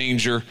and the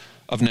danger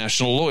of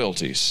national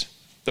loyalties.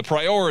 The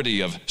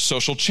priority of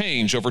social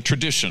change over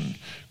tradition,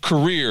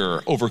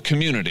 career over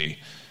community,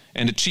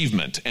 and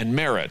achievement and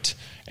merit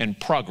and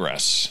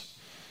progress.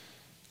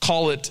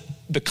 Call it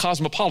the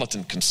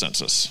cosmopolitan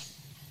consensus.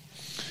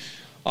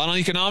 On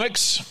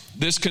economics,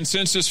 this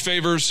consensus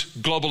favors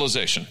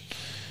globalization.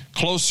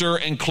 Closer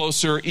and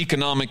closer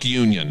economic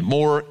union,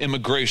 more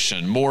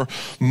immigration, more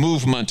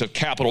movement of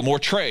capital, more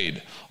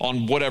trade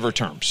on whatever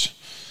terms.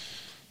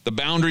 The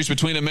boundaries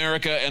between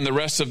America and the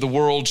rest of the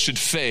world should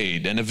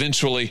fade and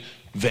eventually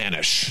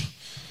vanish.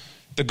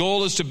 The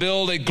goal is to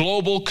build a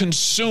global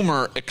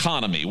consumer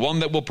economy, one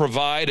that will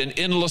provide an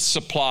endless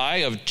supply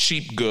of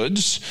cheap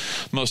goods,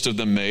 most of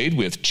them made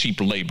with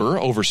cheap labor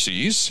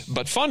overseas,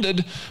 but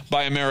funded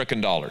by American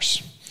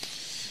dollars.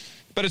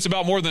 But it's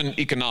about more than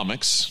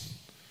economics.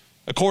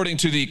 According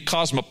to the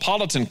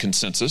cosmopolitan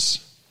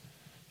consensus,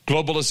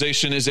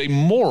 globalization is a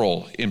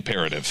moral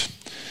imperative.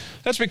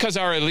 That's because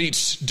our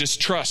elites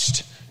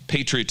distrust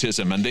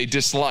patriotism and they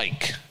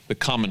dislike the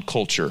common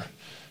culture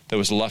that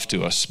was left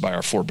to us by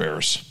our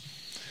forebears.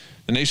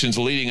 The nation's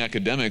leading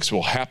academics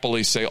will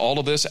happily say all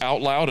of this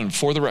out loud and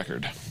for the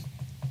record.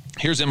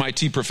 Here's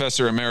MIT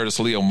professor emeritus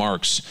Leo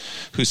Marx,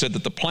 who said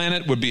that the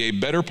planet would be a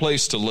better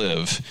place to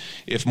live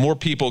if more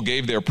people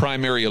gave their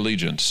primary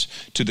allegiance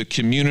to the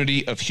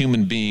community of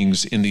human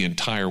beings in the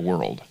entire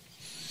world.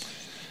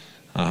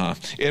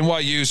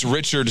 NYU's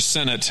Richard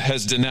Sennett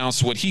has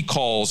denounced what he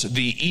calls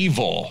the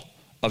evil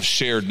of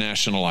shared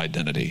national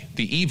identity.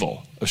 The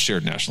evil of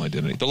shared national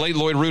identity. The late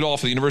Lloyd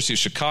Rudolph of the University of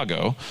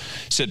Chicago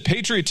said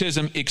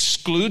patriotism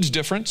excludes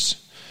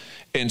difference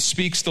and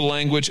speaks the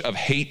language of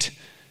hate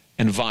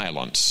and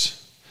violence.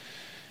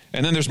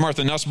 And then there's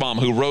Martha Nussbaum,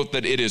 who wrote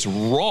that it is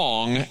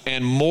wrong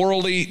and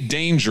morally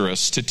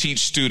dangerous to teach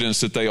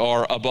students that they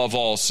are, above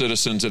all,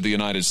 citizens of the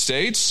United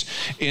States.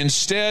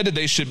 Instead,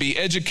 they should be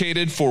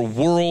educated for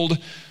world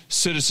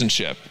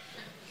citizenship.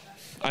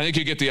 I think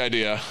you get the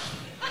idea.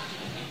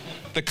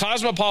 The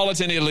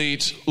cosmopolitan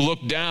elite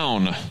look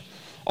down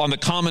on the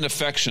common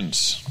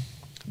affections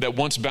that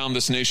once bound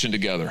this nation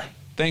together.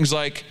 Things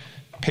like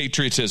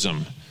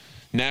patriotism,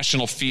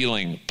 national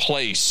feeling,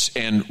 place,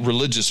 and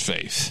religious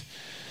faith.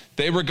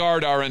 They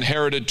regard our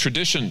inherited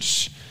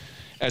traditions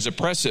as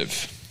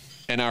oppressive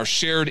and our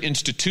shared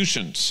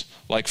institutions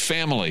like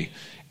family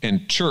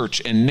and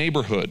church and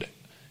neighborhood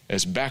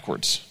as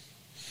backwards.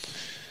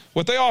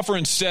 What they offer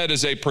instead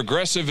is a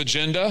progressive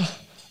agenda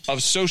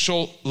of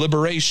social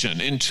liberation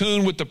in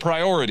tune with the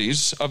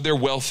priorities of their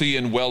wealthy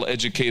and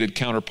well-educated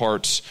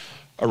counterparts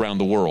around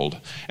the world.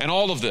 And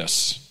all of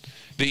this,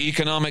 the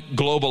economic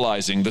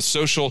globalizing, the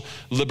social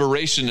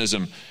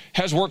liberationism,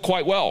 has worked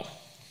quite well.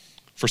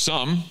 For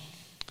some,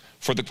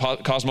 for the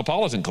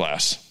cosmopolitan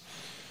class.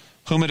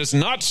 Whom it has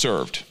not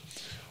served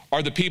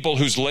are the people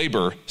whose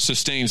labor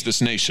sustains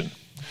this nation.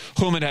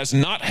 Whom it has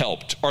not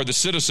helped are the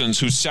citizens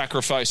whose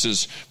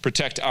sacrifices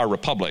protect our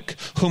republic.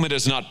 Whom it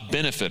has not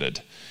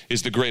benefited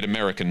is the great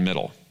American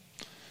middle.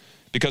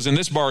 Because in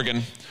this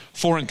bargain,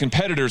 foreign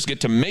competitors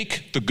get to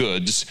make the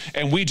goods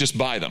and we just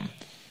buy them.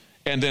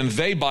 And then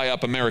they buy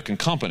up American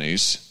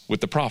companies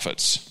with the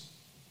profits.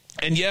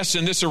 And yes,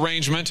 in this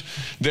arrangement,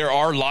 there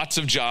are lots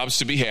of jobs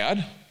to be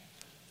had.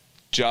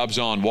 Jobs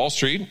on Wall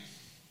Street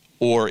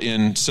or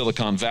in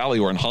Silicon Valley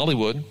or in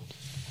Hollywood.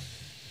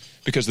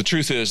 Because the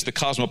truth is, the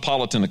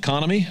cosmopolitan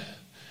economy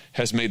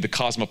has made the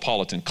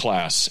cosmopolitan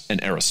class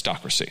an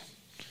aristocracy.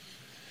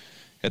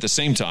 At the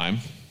same time,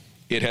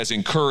 it has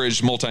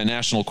encouraged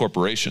multinational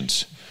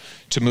corporations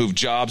to move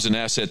jobs and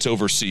assets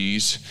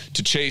overseas,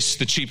 to chase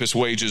the cheapest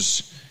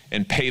wages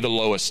and pay the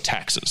lowest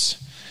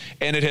taxes.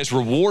 And it has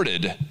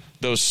rewarded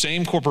those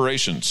same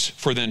corporations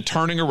for then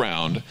turning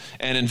around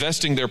and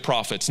investing their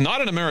profits,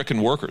 not in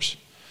American workers,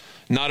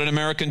 not in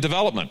American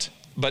development,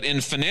 but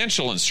in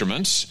financial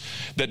instruments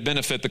that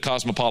benefit the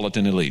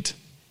cosmopolitan elite.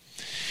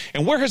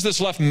 And where has this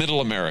left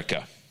middle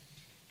America?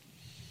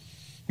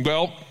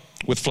 Well,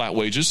 with flat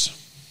wages,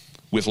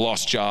 with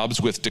lost jobs,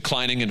 with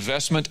declining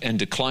investment and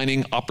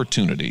declining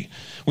opportunity.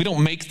 We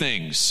don't make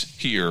things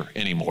here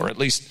anymore, at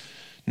least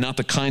not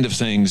the kind of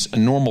things a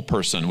normal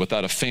person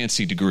without a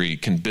fancy degree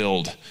can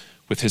build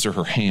with his or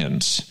her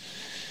hands.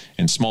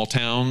 And small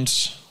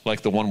towns,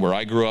 like the one where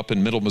I grew up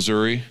in Middle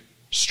Missouri,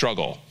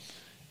 struggle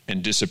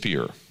and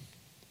disappear,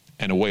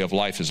 and a way of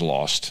life is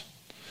lost.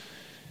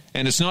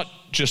 And it's not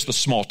just the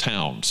small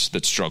towns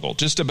that struggle.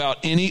 Just about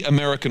any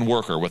American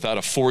worker without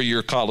a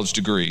 4-year college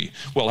degree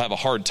will have a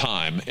hard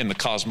time in the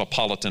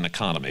cosmopolitan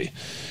economy.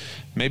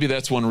 Maybe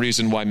that's one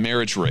reason why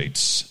marriage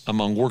rates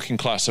among working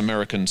class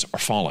Americans are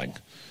falling,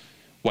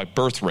 why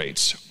birth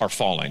rates are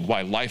falling,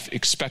 why life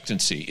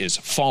expectancy is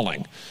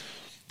falling.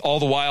 All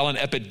the while, an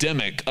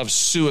epidemic of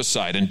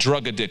suicide and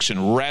drug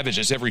addiction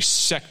ravages every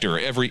sector,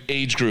 every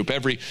age group,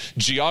 every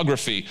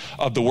geography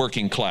of the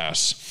working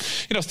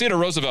class. You know, Theodore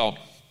Roosevelt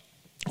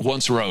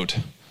once wrote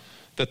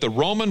that the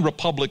Roman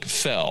Republic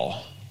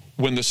fell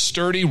when the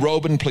sturdy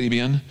Roman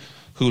plebeian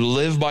who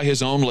lived by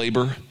his own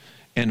labor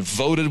and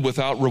voted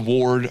without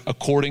reward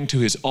according to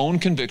his own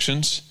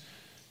convictions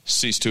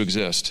ceased to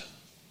exist.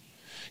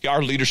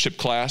 Our leadership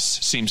class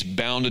seems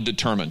bound and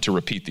determined to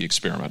repeat the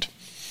experiment.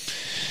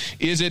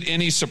 Is it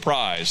any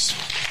surprise?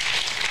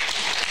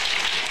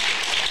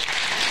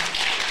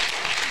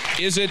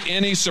 Is it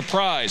any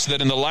surprise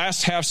that in the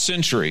last half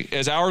century,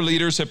 as our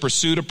leaders have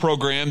pursued a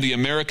program the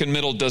American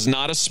middle does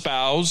not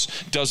espouse,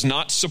 does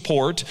not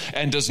support,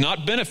 and does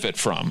not benefit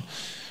from,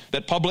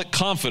 that public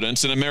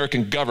confidence in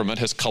American government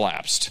has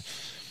collapsed?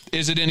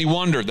 Is it any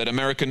wonder that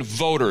American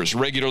voters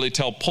regularly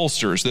tell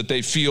pollsters that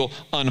they feel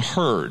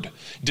unheard,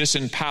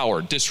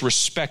 disempowered,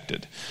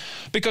 disrespected?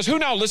 Because who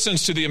now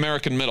listens to the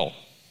American middle?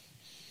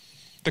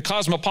 The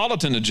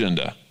cosmopolitan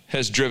agenda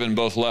has driven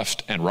both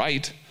left and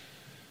right.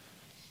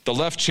 The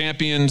left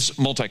champions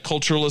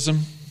multiculturalism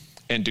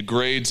and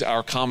degrades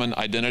our common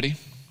identity.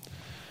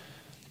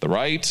 The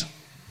right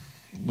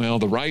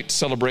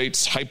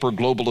celebrates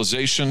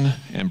hyper-globalization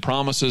and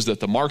promises that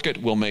the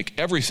market will make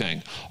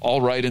everything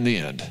all right in the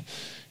end.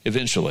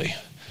 Eventually,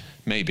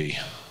 maybe,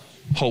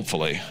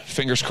 hopefully,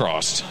 fingers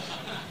crossed.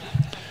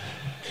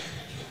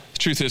 The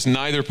truth is,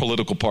 neither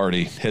political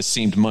party has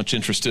seemed much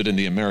interested in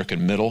the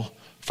American middle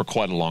for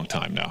quite a long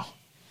time now.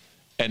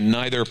 And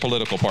neither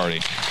political party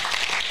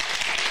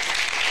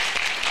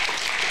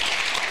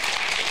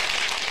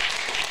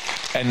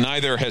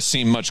has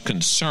seemed much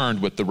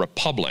concerned with the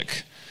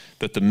republic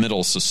that the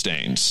middle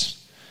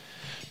sustains.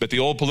 But the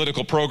old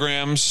political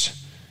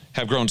programs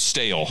have grown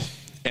stale,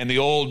 and the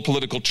old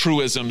political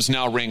truisms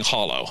now ring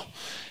hollow,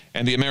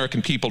 and the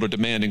American people are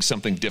demanding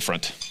something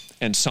different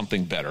and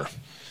something better.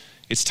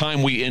 It's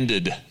time we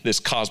ended this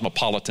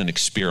cosmopolitan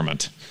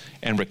experiment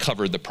and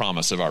recovered the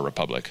promise of our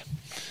republic.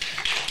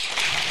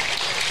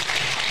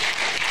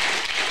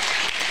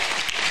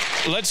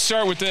 Let's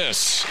start with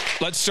this.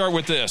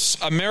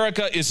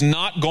 America is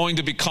not going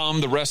to become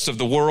the rest of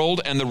the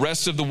world, and the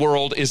rest of the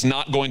world is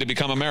not going to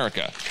become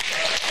America.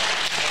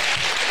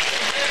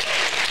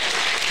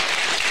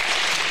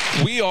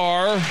 We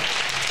are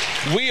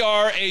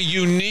a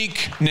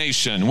unique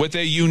nation with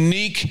a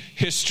unique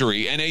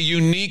history and a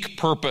unique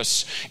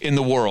purpose in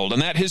the world.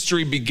 And that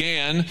history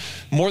began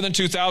more than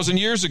 2,000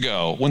 years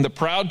ago when the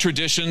proud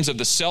traditions of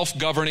the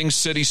self-governing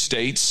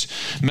city-states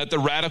met the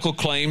radical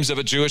claims of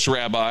a Jewish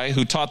rabbi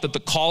who taught that the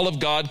call of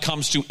God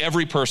comes to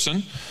every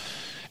person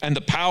and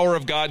the power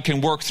of God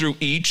can work through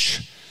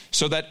each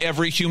so that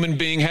every human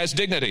being has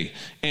dignity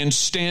and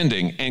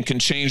standing and can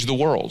change the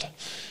world.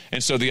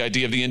 And so the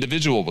idea of the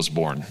individual was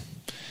born.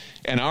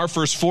 And our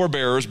first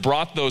forebears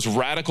brought those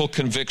radical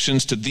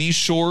convictions to these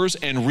shores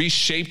and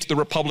reshaped the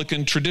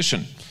Republican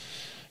tradition.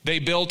 They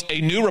built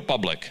a new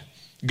republic,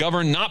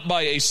 governed not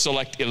by a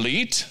select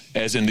elite,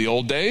 as in the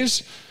old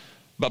days,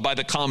 but by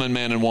the common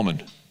man and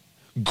woman,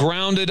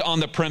 grounded on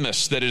the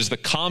premise that it is the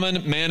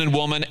common man and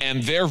woman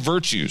and their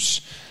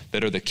virtues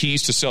that are the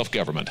keys to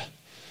self-government.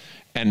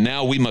 And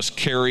now we must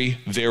carry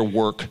their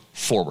work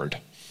forward.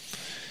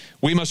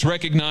 We must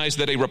recognize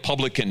that a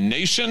Republican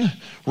nation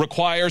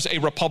requires a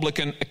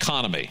Republican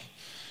economy,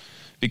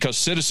 because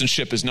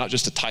citizenship is not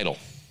just a title.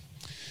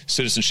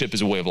 Citizenship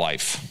is a way of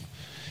life.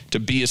 To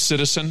be a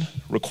citizen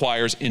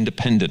requires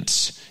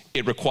independence.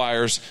 It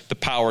requires the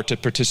power to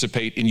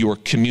participate in your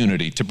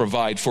community, to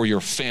provide for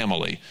your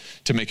family,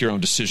 to make your own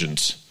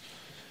decisions.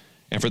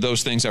 And for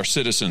those things, our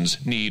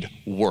citizens need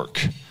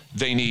work.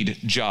 They need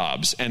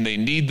jobs, and they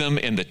need them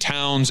in the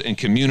towns and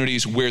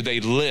communities where they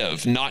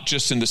live, not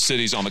just in the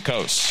cities on the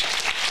coast.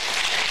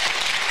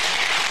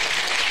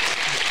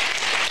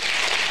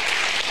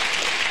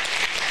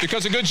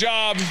 Because a good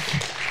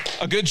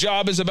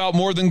job is about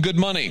more than good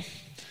money.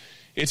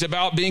 It's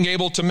about being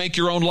able to make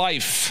your own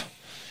life.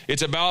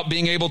 It's about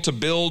being able to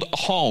build a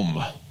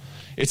home.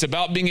 It's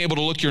about being able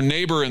to look your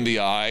neighbor in the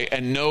eye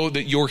and know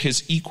that you're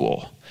his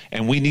equal.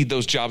 And we need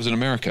those jobs in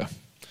America.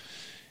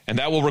 And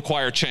that will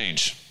require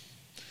change.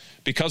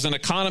 Because an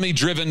economy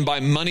driven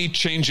by money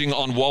changing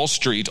on Wall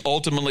Street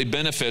ultimately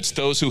benefits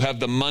those who have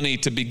the money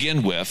to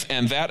begin with,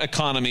 and that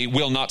economy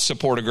will not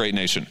support a great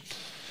nation.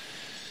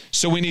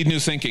 So we need new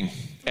thinking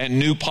and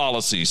new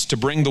policies to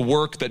bring the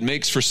work that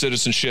makes for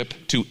citizenship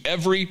to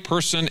every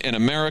person in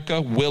America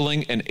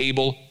willing and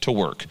able to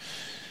work.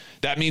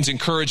 That means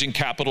encouraging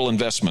capital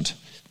investment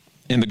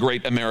in the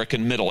great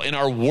American middle, in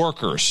our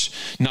workers,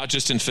 not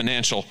just in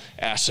financial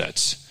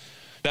assets.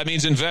 That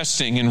means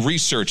investing in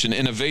research and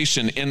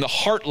innovation in the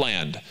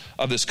heartland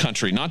of this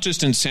country, not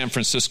just in San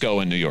Francisco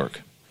and New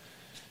York.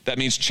 That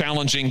means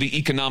challenging the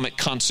economic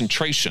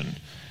concentration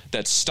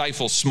that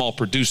stifles small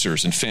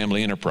producers and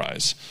family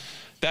enterprise.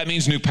 That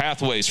means new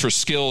pathways for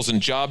skills and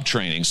job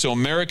training so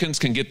Americans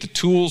can get the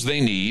tools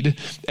they need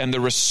and the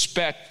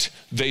respect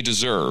they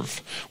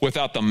deserve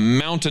without the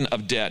mountain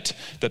of debt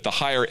that the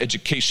higher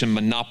education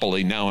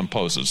monopoly now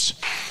imposes.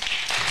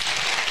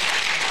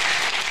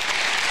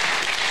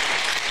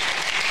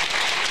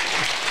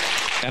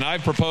 And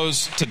I've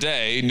proposed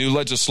today new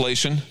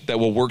legislation that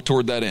will work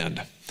toward that end.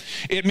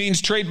 It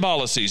means trade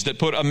policies that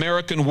put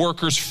American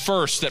workers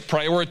first, that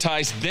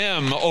prioritize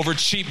them over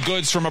cheap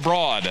goods from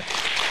abroad,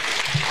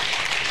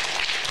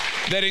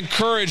 that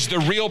encourage the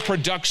real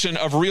production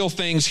of real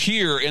things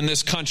here in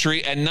this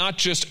country and not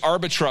just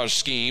arbitrage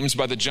schemes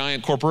by the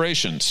giant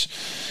corporations.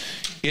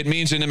 It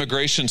means an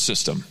immigration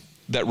system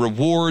that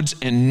rewards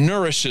and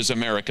nourishes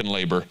American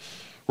labor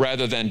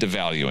rather than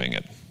devaluing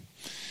it.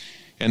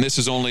 And this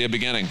is only a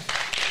beginning.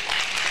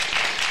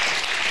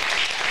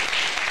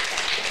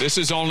 This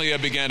is only a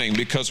beginning,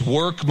 because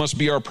work must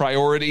be our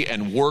priority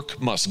and work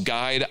must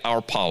guide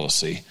our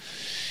policy.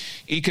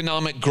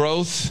 Economic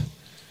growth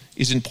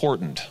is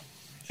important,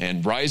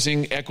 and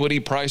rising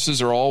equity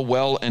prices are all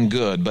well and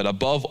good, but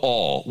above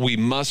all, we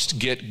must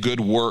get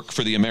good work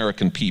for the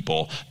American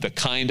people, the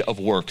kind of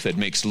work that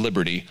makes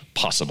liberty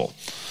possible.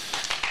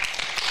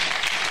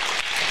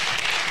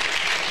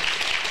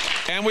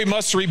 And we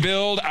must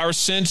rebuild our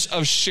sense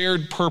of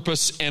shared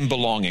purpose and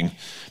belonging,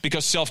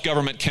 because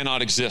self-government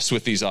cannot exist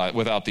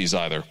without these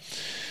either.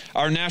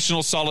 Our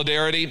national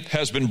solidarity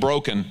has been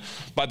broken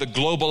by the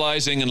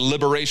globalizing and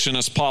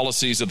liberationist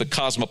policies of the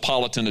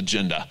cosmopolitan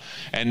agenda,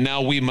 and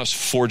now we must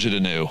forge it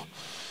anew.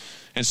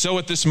 And so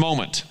at this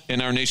moment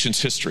in our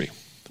nation's history,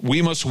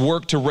 we must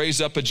work to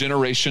raise up a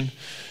generation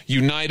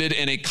united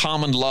in a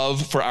common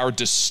love for our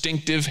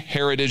distinctive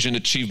heritage and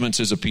achievements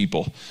as a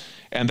people.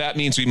 And that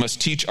means we must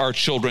teach our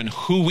children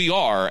who we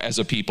are as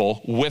a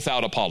people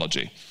without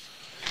apology.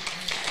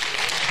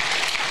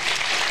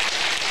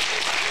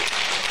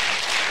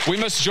 We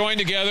must join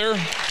together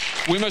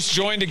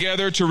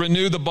to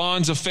renew the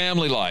bonds of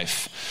family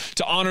life,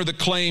 to honor the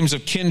claims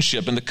of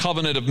kinship and the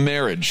covenant of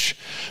marriage.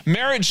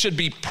 Marriage should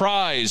be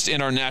prized in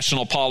our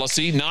national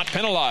policy, not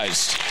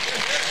penalized.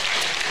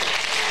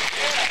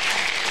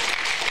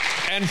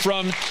 And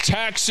from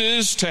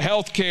taxes to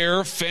health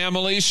care,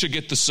 families should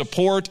get the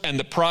support and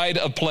the pride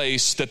of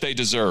place that they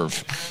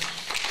deserve.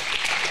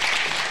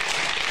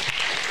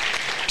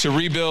 To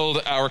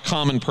rebuild our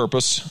common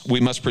purpose,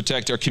 we must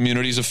protect our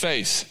communities of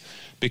faith,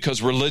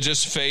 because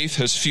religious faith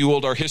has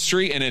fueled our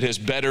history and it has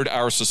bettered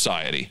our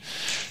society.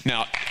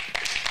 Now,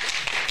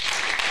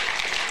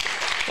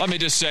 let me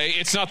just say,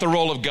 it's not the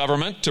role of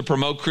government to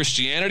promote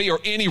Christianity or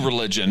any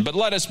religion, but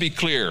let us be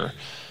clear.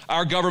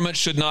 Our government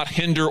should not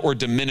hinder or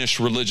diminish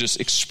religious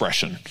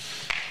expression.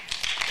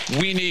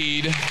 We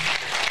need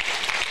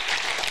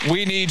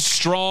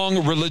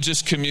strong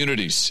religious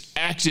communities,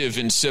 active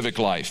in civic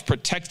life,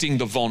 protecting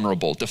the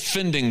vulnerable,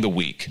 defending the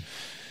weak,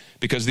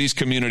 because these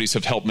communities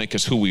have helped make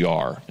us who we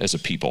are as a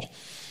people.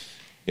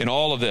 In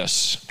all of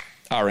this,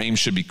 our aim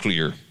should be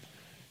clear: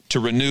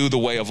 to renew the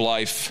way of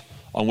life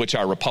on which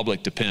our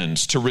republic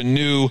depends, to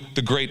renew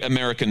the great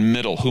American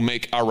middle who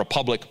make our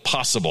republic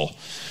possible,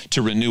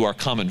 to renew our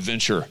common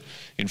venture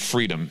in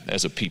freedom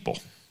as a people.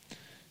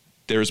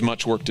 There is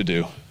much work to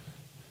do.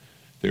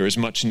 There is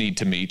much need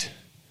to meet,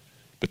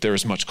 but there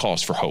is much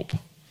cause for hope.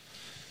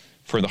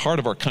 For in the heart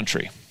of our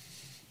country,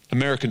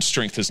 American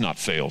strength has not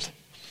failed.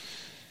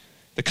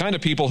 The kind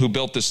of people who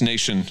built this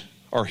nation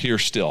are here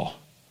still,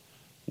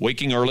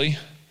 waking early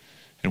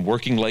and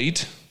working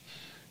late,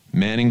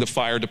 manning the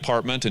fire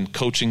department and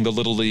coaching the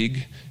Little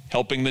League,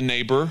 helping the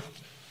neighbor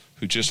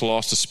who just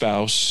lost a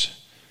spouse,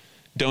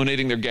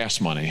 donating their gas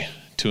money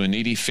to a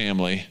needy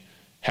family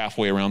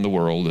halfway around the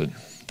world that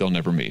they'll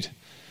never meet.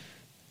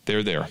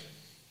 They're there,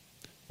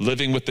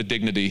 living with the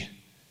dignity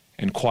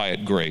and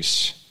quiet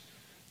grace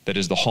that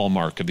is the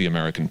hallmark of the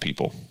American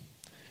people.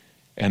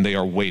 And they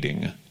are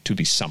waiting to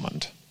be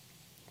summoned.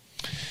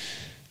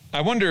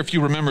 I wonder if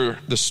you remember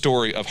the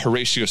story of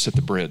Horatius at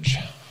the bridge.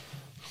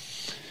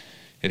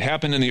 It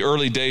happened in the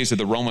early days of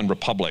the Roman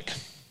Republic,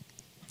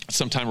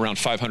 sometime around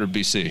 500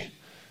 BC.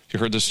 You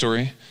heard this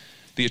story?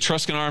 The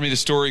Etruscan army, the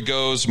story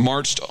goes,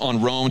 marched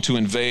on Rome to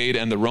invade,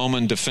 and the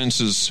Roman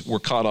defenses were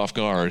caught off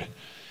guard.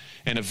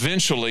 And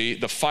eventually,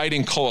 the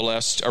fighting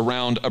coalesced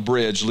around a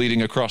bridge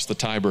leading across the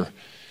Tiber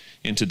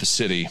into the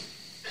city.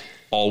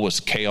 All was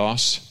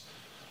chaos.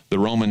 The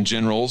Roman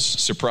generals,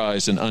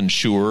 surprised and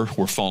unsure,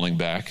 were falling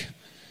back.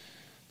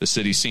 The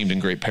city seemed in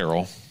great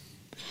peril.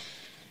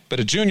 But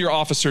a junior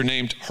officer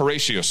named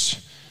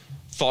Horatius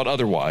thought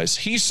otherwise.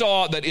 He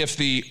saw that if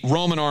the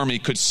Roman army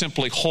could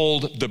simply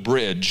hold the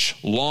bridge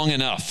long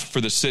enough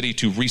for the city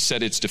to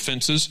reset its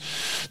defenses,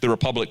 the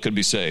republic could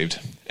be saved.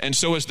 And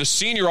so as the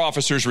senior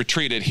officers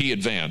retreated, he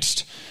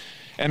advanced.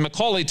 And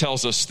Macaulay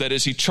tells us that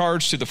as he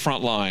charged to the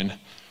front line,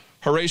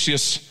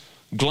 Horatius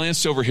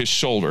glanced over his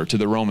shoulder to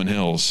the Roman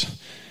hills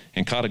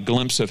and caught a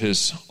glimpse of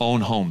his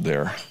own home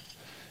there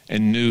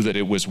and knew that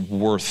it was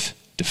worth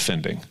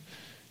defending.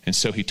 And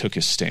so he took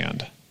his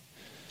stand.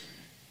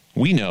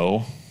 We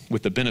know,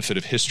 with the benefit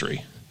of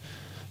history,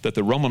 that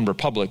the Roman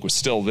Republic was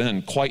still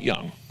then quite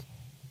young.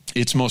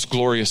 Its most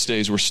glorious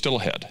days were still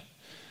ahead.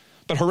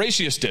 But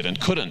Horatius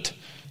couldn't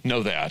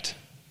know that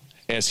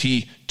as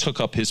he took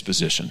up his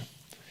position.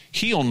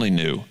 He only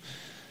knew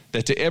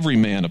that to every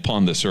man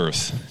upon this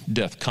earth,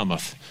 death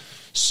cometh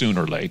soon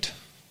or late.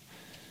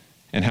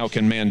 And how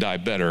can man die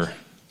better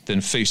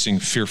than facing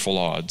fearful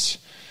odds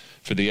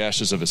for the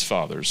ashes of his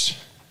fathers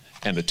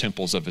and the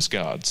temples of his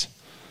gods?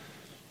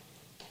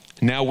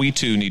 Now we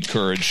too need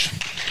courage.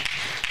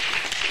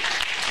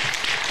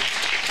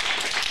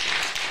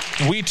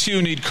 We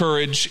too need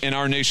courage in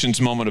our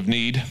nation's moment of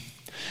need.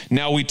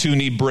 Now we too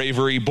need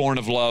bravery born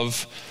of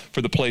love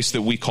for the place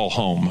that we call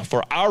home.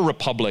 For our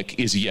republic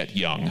is yet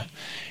young,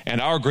 and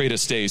our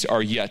greatest days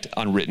are yet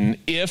unwritten,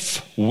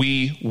 if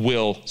we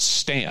will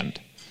stand.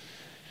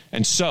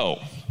 And so,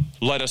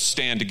 let us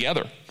stand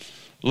together.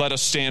 Let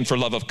us stand for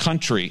love of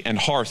country and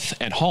hearth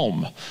and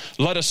home.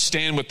 Let us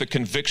stand with the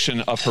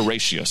conviction of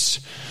Horatius.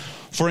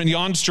 For in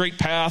yon straight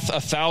path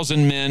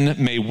 1,000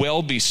 men may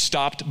well be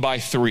stopped by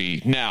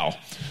 3. Now,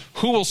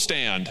 who will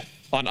stand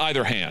on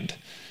either hand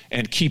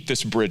and keep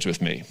this bridge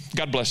with me?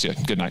 God bless you.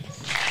 Good night.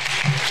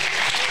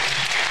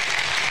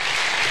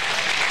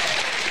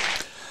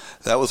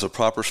 That was a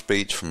proper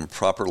speech from a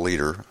proper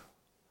leader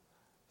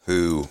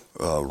who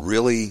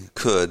really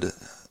could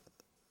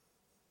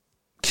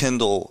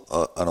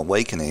kindle an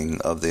awakening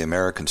of the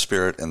American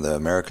spirit and the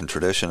American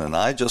tradition. And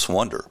I just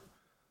wonder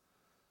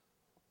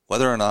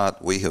whether or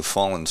not we have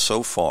fallen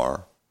so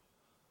far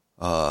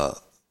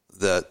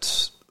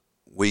that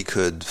we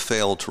could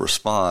fail to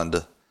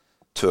respond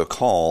to a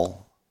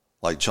call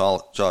like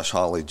Josh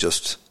Hawley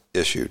just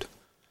issued.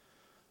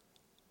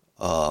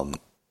 I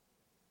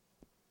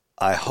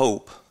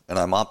hope and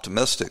I'm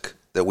optimistic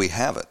that we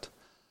have it.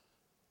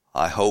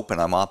 I hope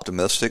and I'm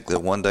optimistic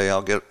that one day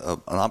I'll get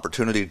an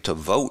opportunity to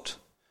vote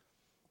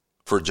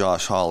for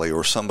Josh Hawley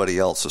or somebody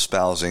else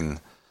espousing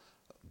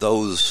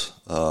those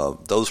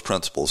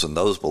principles and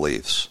those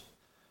beliefs,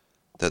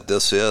 that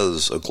this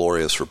is a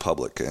glorious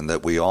republic and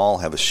that we all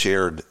have a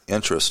shared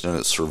interest in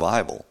its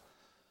survival,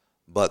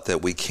 but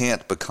that we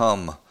can't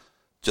become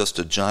just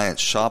a giant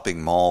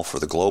shopping mall for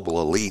the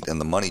global elite and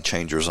the money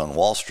changers on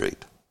Wall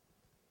Street.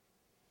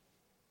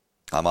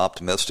 I'm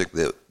optimistic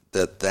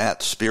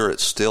that spirit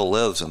still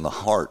lives in the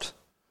heart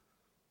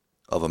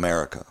of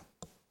America.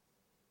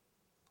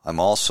 I'm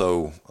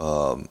also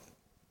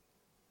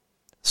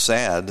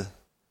sad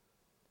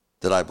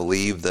that I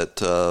believe that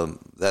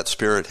that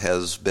spirit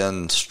has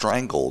been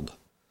strangled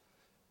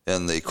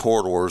in the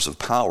corridors of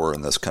power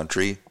in this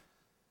country,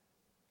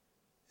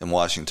 in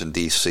Washington,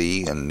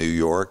 D.C., and New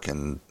York,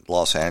 and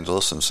Los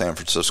Angeles, and San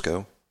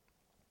Francisco,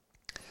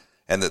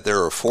 and that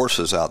there are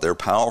forces out there,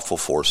 powerful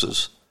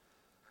forces,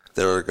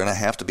 that are going to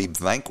have to be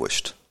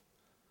vanquished,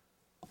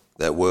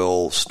 that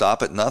will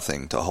stop at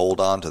nothing to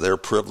hold on to their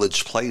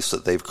privileged place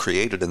that they've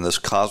created in this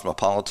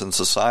cosmopolitan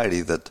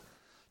society that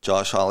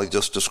Josh Hawley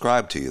just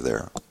described to you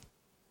there.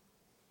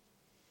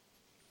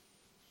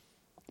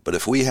 But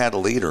if we had a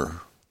leader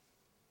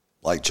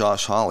like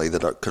Josh Hawley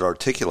that could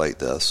articulate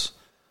this,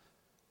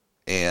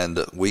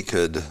 and we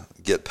could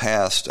get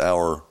past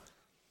our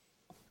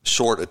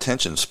short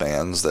attention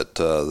spans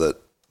that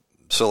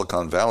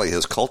Silicon Valley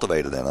has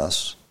cultivated in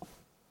us,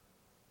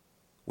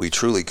 we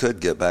truly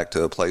could get back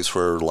to a place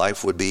where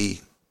life would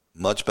be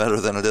much better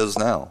than it is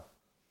now.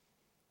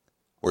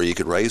 where you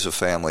could raise a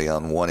family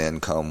on one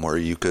income, where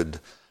you could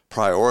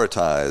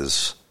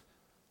prioritize,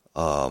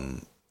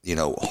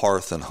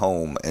 hearth and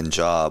home and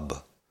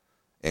job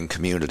and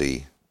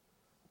community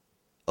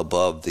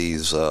above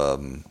these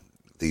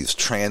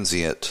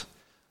transient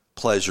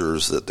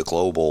pleasures that the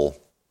global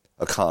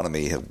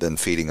economy have been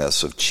feeding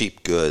us of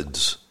cheap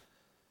goods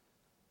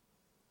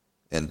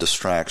and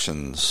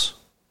distractions.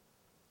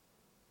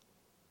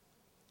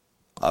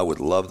 I would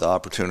love the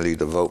opportunity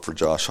to vote for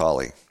Josh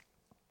Hawley.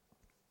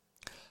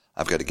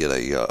 I've got to get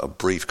a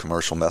brief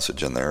commercial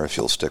message in there if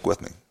you'll stick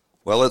with me.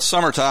 Well, it's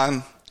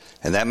summertime,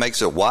 and that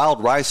makes it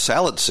wild rice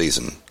salad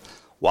season.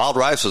 Wild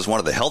rice is one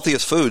of the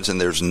healthiest foods, and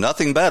there's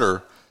nothing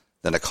better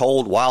than a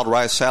cold wild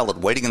rice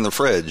salad waiting in the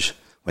fridge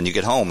when you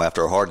get home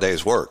after a hard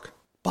day's work.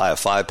 Buy a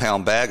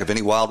 5-pound bag of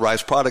any wild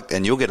rice product,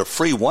 and you'll get a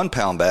free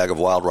 1-pound bag of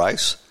wild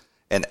rice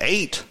and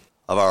 8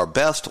 of our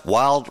best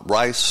wild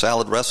rice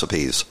salad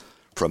recipes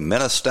from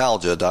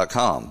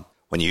Menostalgia.com.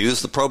 When you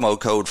use the promo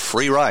code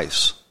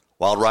FREERICE,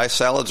 wild rice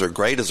salads are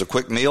great as a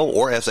quick meal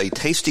or as a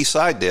tasty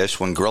side dish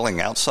when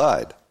grilling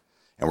outside.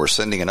 And we're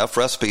sending enough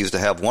recipes to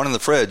have one in the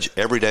fridge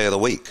every day of the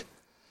week.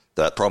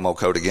 That promo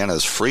code again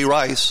is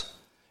FREERICE,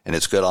 and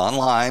it's good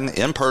online,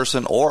 in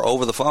person, or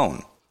over the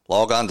phone.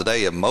 Log on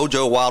today at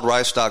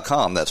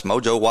MojoWildRice.com. That's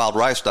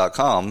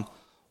MojoWildRice.com,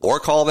 or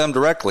call them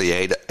directly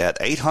at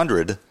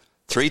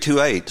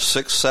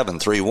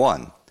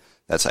 800-328-6731.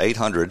 That's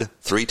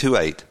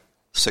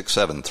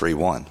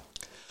 800-328-6731.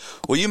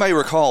 Well, you may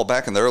recall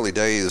back in the early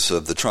days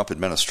of the Trump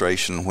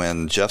administration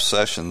when Jeff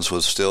Sessions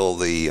was still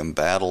the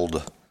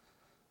embattled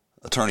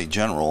Attorney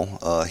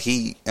General,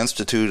 he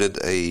instituted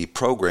a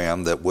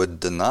program that would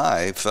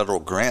deny federal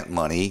grant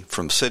money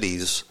from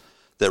cities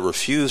that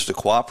refused to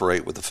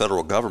cooperate with the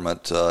federal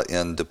government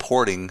in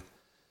deporting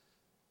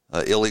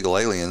illegal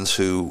aliens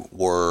who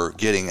were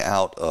getting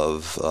out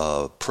of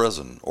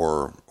prison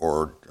or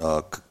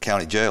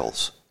county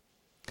jails.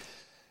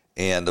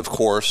 And, of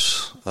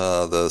course,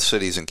 the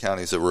cities and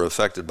counties that were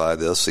affected by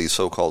this, these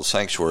so-called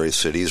sanctuary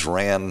cities,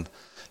 ran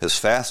as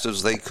fast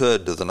as they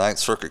could to the Ninth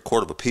Circuit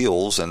Court of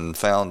Appeals and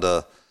found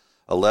a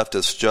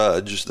leftist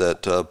judge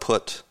that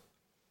put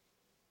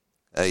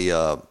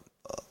a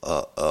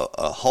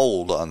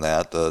hold on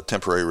that, a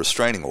temporary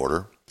restraining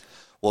order.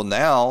 Well,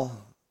 now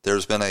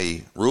there's been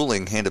a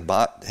ruling handed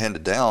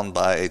down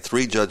by a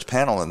 3-judge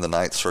panel in the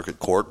Ninth Circuit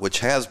Court, which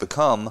has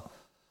become,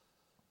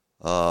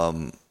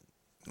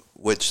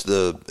 which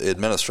the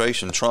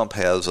administration Trump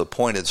has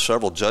appointed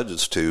several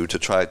judges to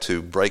try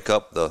to break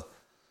up the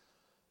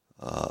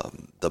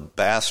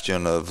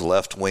bastion of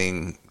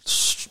left-wing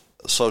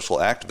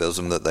social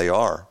activism that they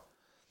are.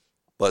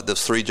 But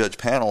this 3-judge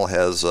panel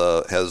has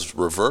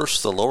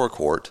reversed the lower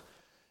court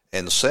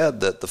and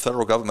said that the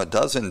federal government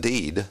does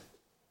indeed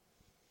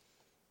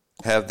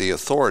have the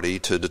authority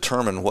to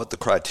determine what the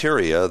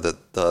criteria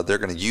that they're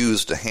going to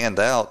use to hand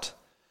out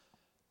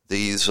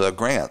these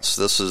grants.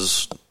 This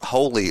is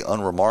wholly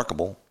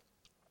unremarkable.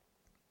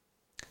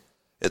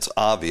 It's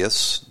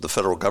obvious. The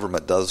federal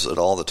government does it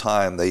all the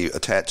time. They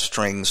attach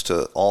strings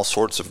to all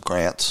sorts of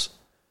grants.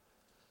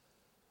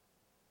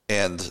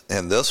 And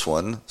this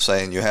one,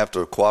 saying you have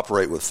to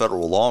cooperate with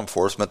federal law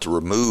enforcement to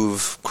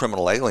remove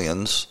criminal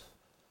aliens,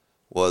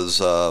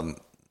 was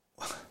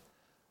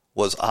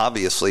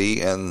obviously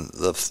in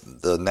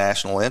the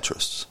national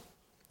interests.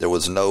 There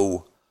was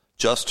no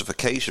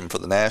justification for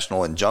the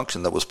national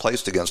injunction that was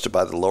placed against it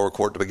by the lower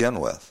court to begin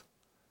with.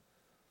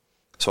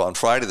 So on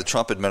Friday, the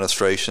Trump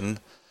administration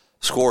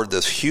scored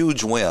this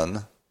huge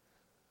win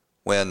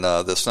when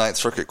this Ninth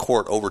Circuit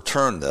Court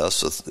overturned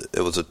this.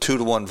 It was a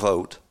 2-1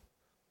 vote.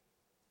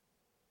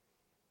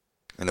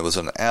 And it was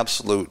an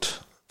absolute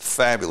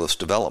fabulous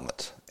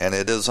development. And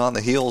it is on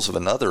the heels of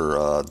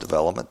another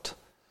development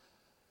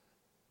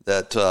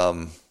that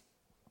the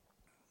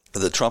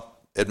Trump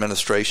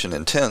administration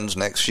intends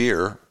next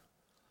year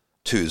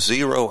to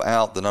zero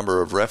out the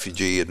number of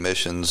refugee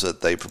admissions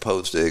that they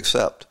propose to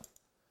accept.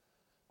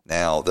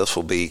 Now, this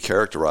will be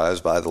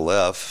characterized by the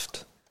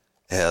left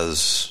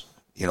as,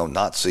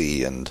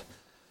 Nazi and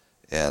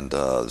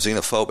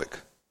xenophobic.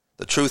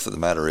 The truth of the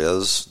matter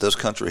is, this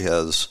country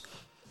has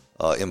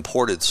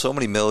imported so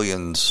many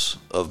millions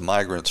of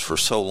migrants for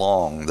so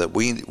long that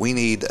we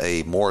need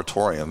a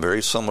moratorium,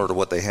 very similar to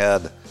what they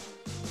had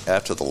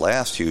after the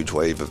last huge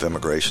wave of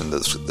immigration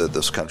that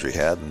this country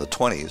had in the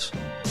 20s,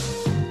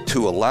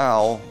 to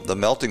allow the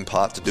melting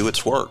pot to do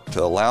its work,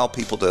 to allow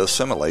people to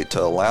assimilate,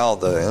 to allow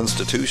the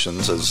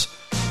institutions, as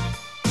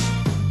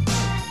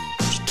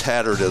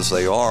tattered as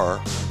they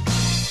are,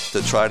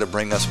 to try to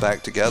bring us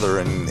back together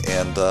and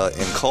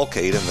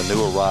inculcate in the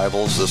new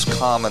arrivals this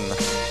common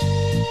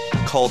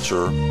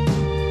culture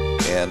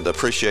and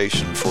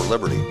appreciation for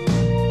liberty.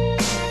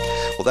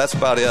 Well, that's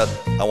about it.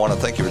 I want to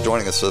thank you for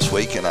joining us this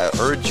week, and I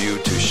urge you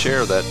to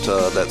share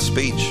that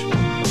speech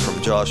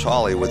from Josh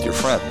Hawley with your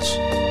friends.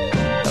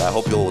 And I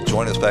hope you'll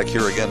join us back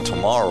here again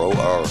tomorrow,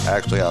 or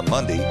actually on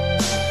Monday,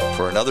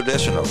 for another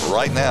edition of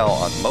Right Now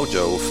on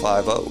Mojo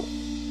 50.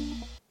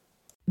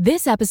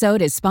 This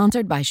episode is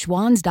sponsored by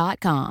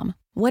Schwans.com.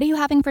 What are you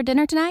having for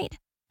dinner tonight?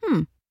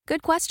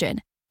 Good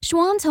question.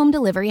 Schwann's Home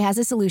Delivery has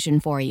a solution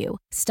for you.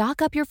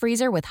 Stock up your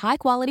freezer with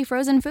high-quality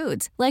frozen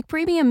foods like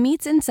premium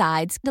meats and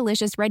sides,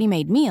 delicious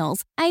ready-made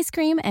meals, ice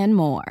cream, and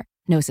more.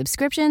 No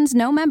subscriptions,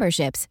 no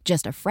memberships,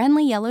 just a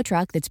friendly yellow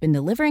truck that's been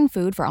delivering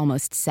food for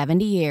almost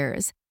 70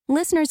 years.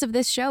 Listeners of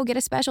this show get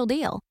a special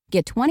deal.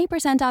 Get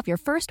 20% off your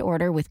first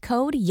order with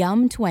code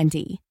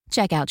YUM20.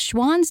 Check out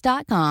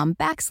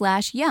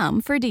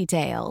schwans.com/YUM for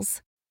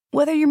details.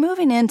 Whether you're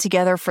moving in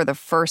together for the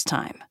first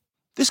time,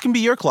 this can be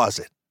your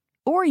closet,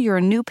 or you're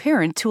a new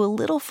parent to a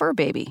little fur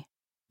baby,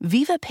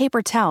 Viva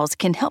paper towels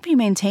can help you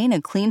maintain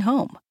a clean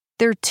home.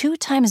 They're 2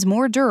 times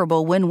more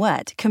durable when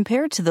wet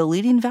compared to the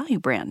leading value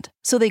brand,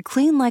 so they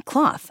clean like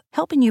cloth,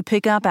 helping you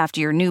pick up after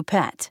your new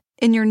pet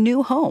in your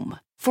new home.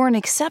 For an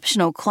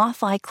exceptional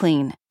cloth-like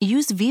clean,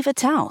 use Viva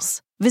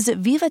towels.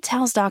 Visit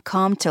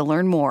vivatowels.com to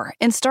learn more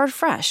and start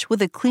fresh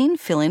with a clean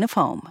feeling of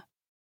home.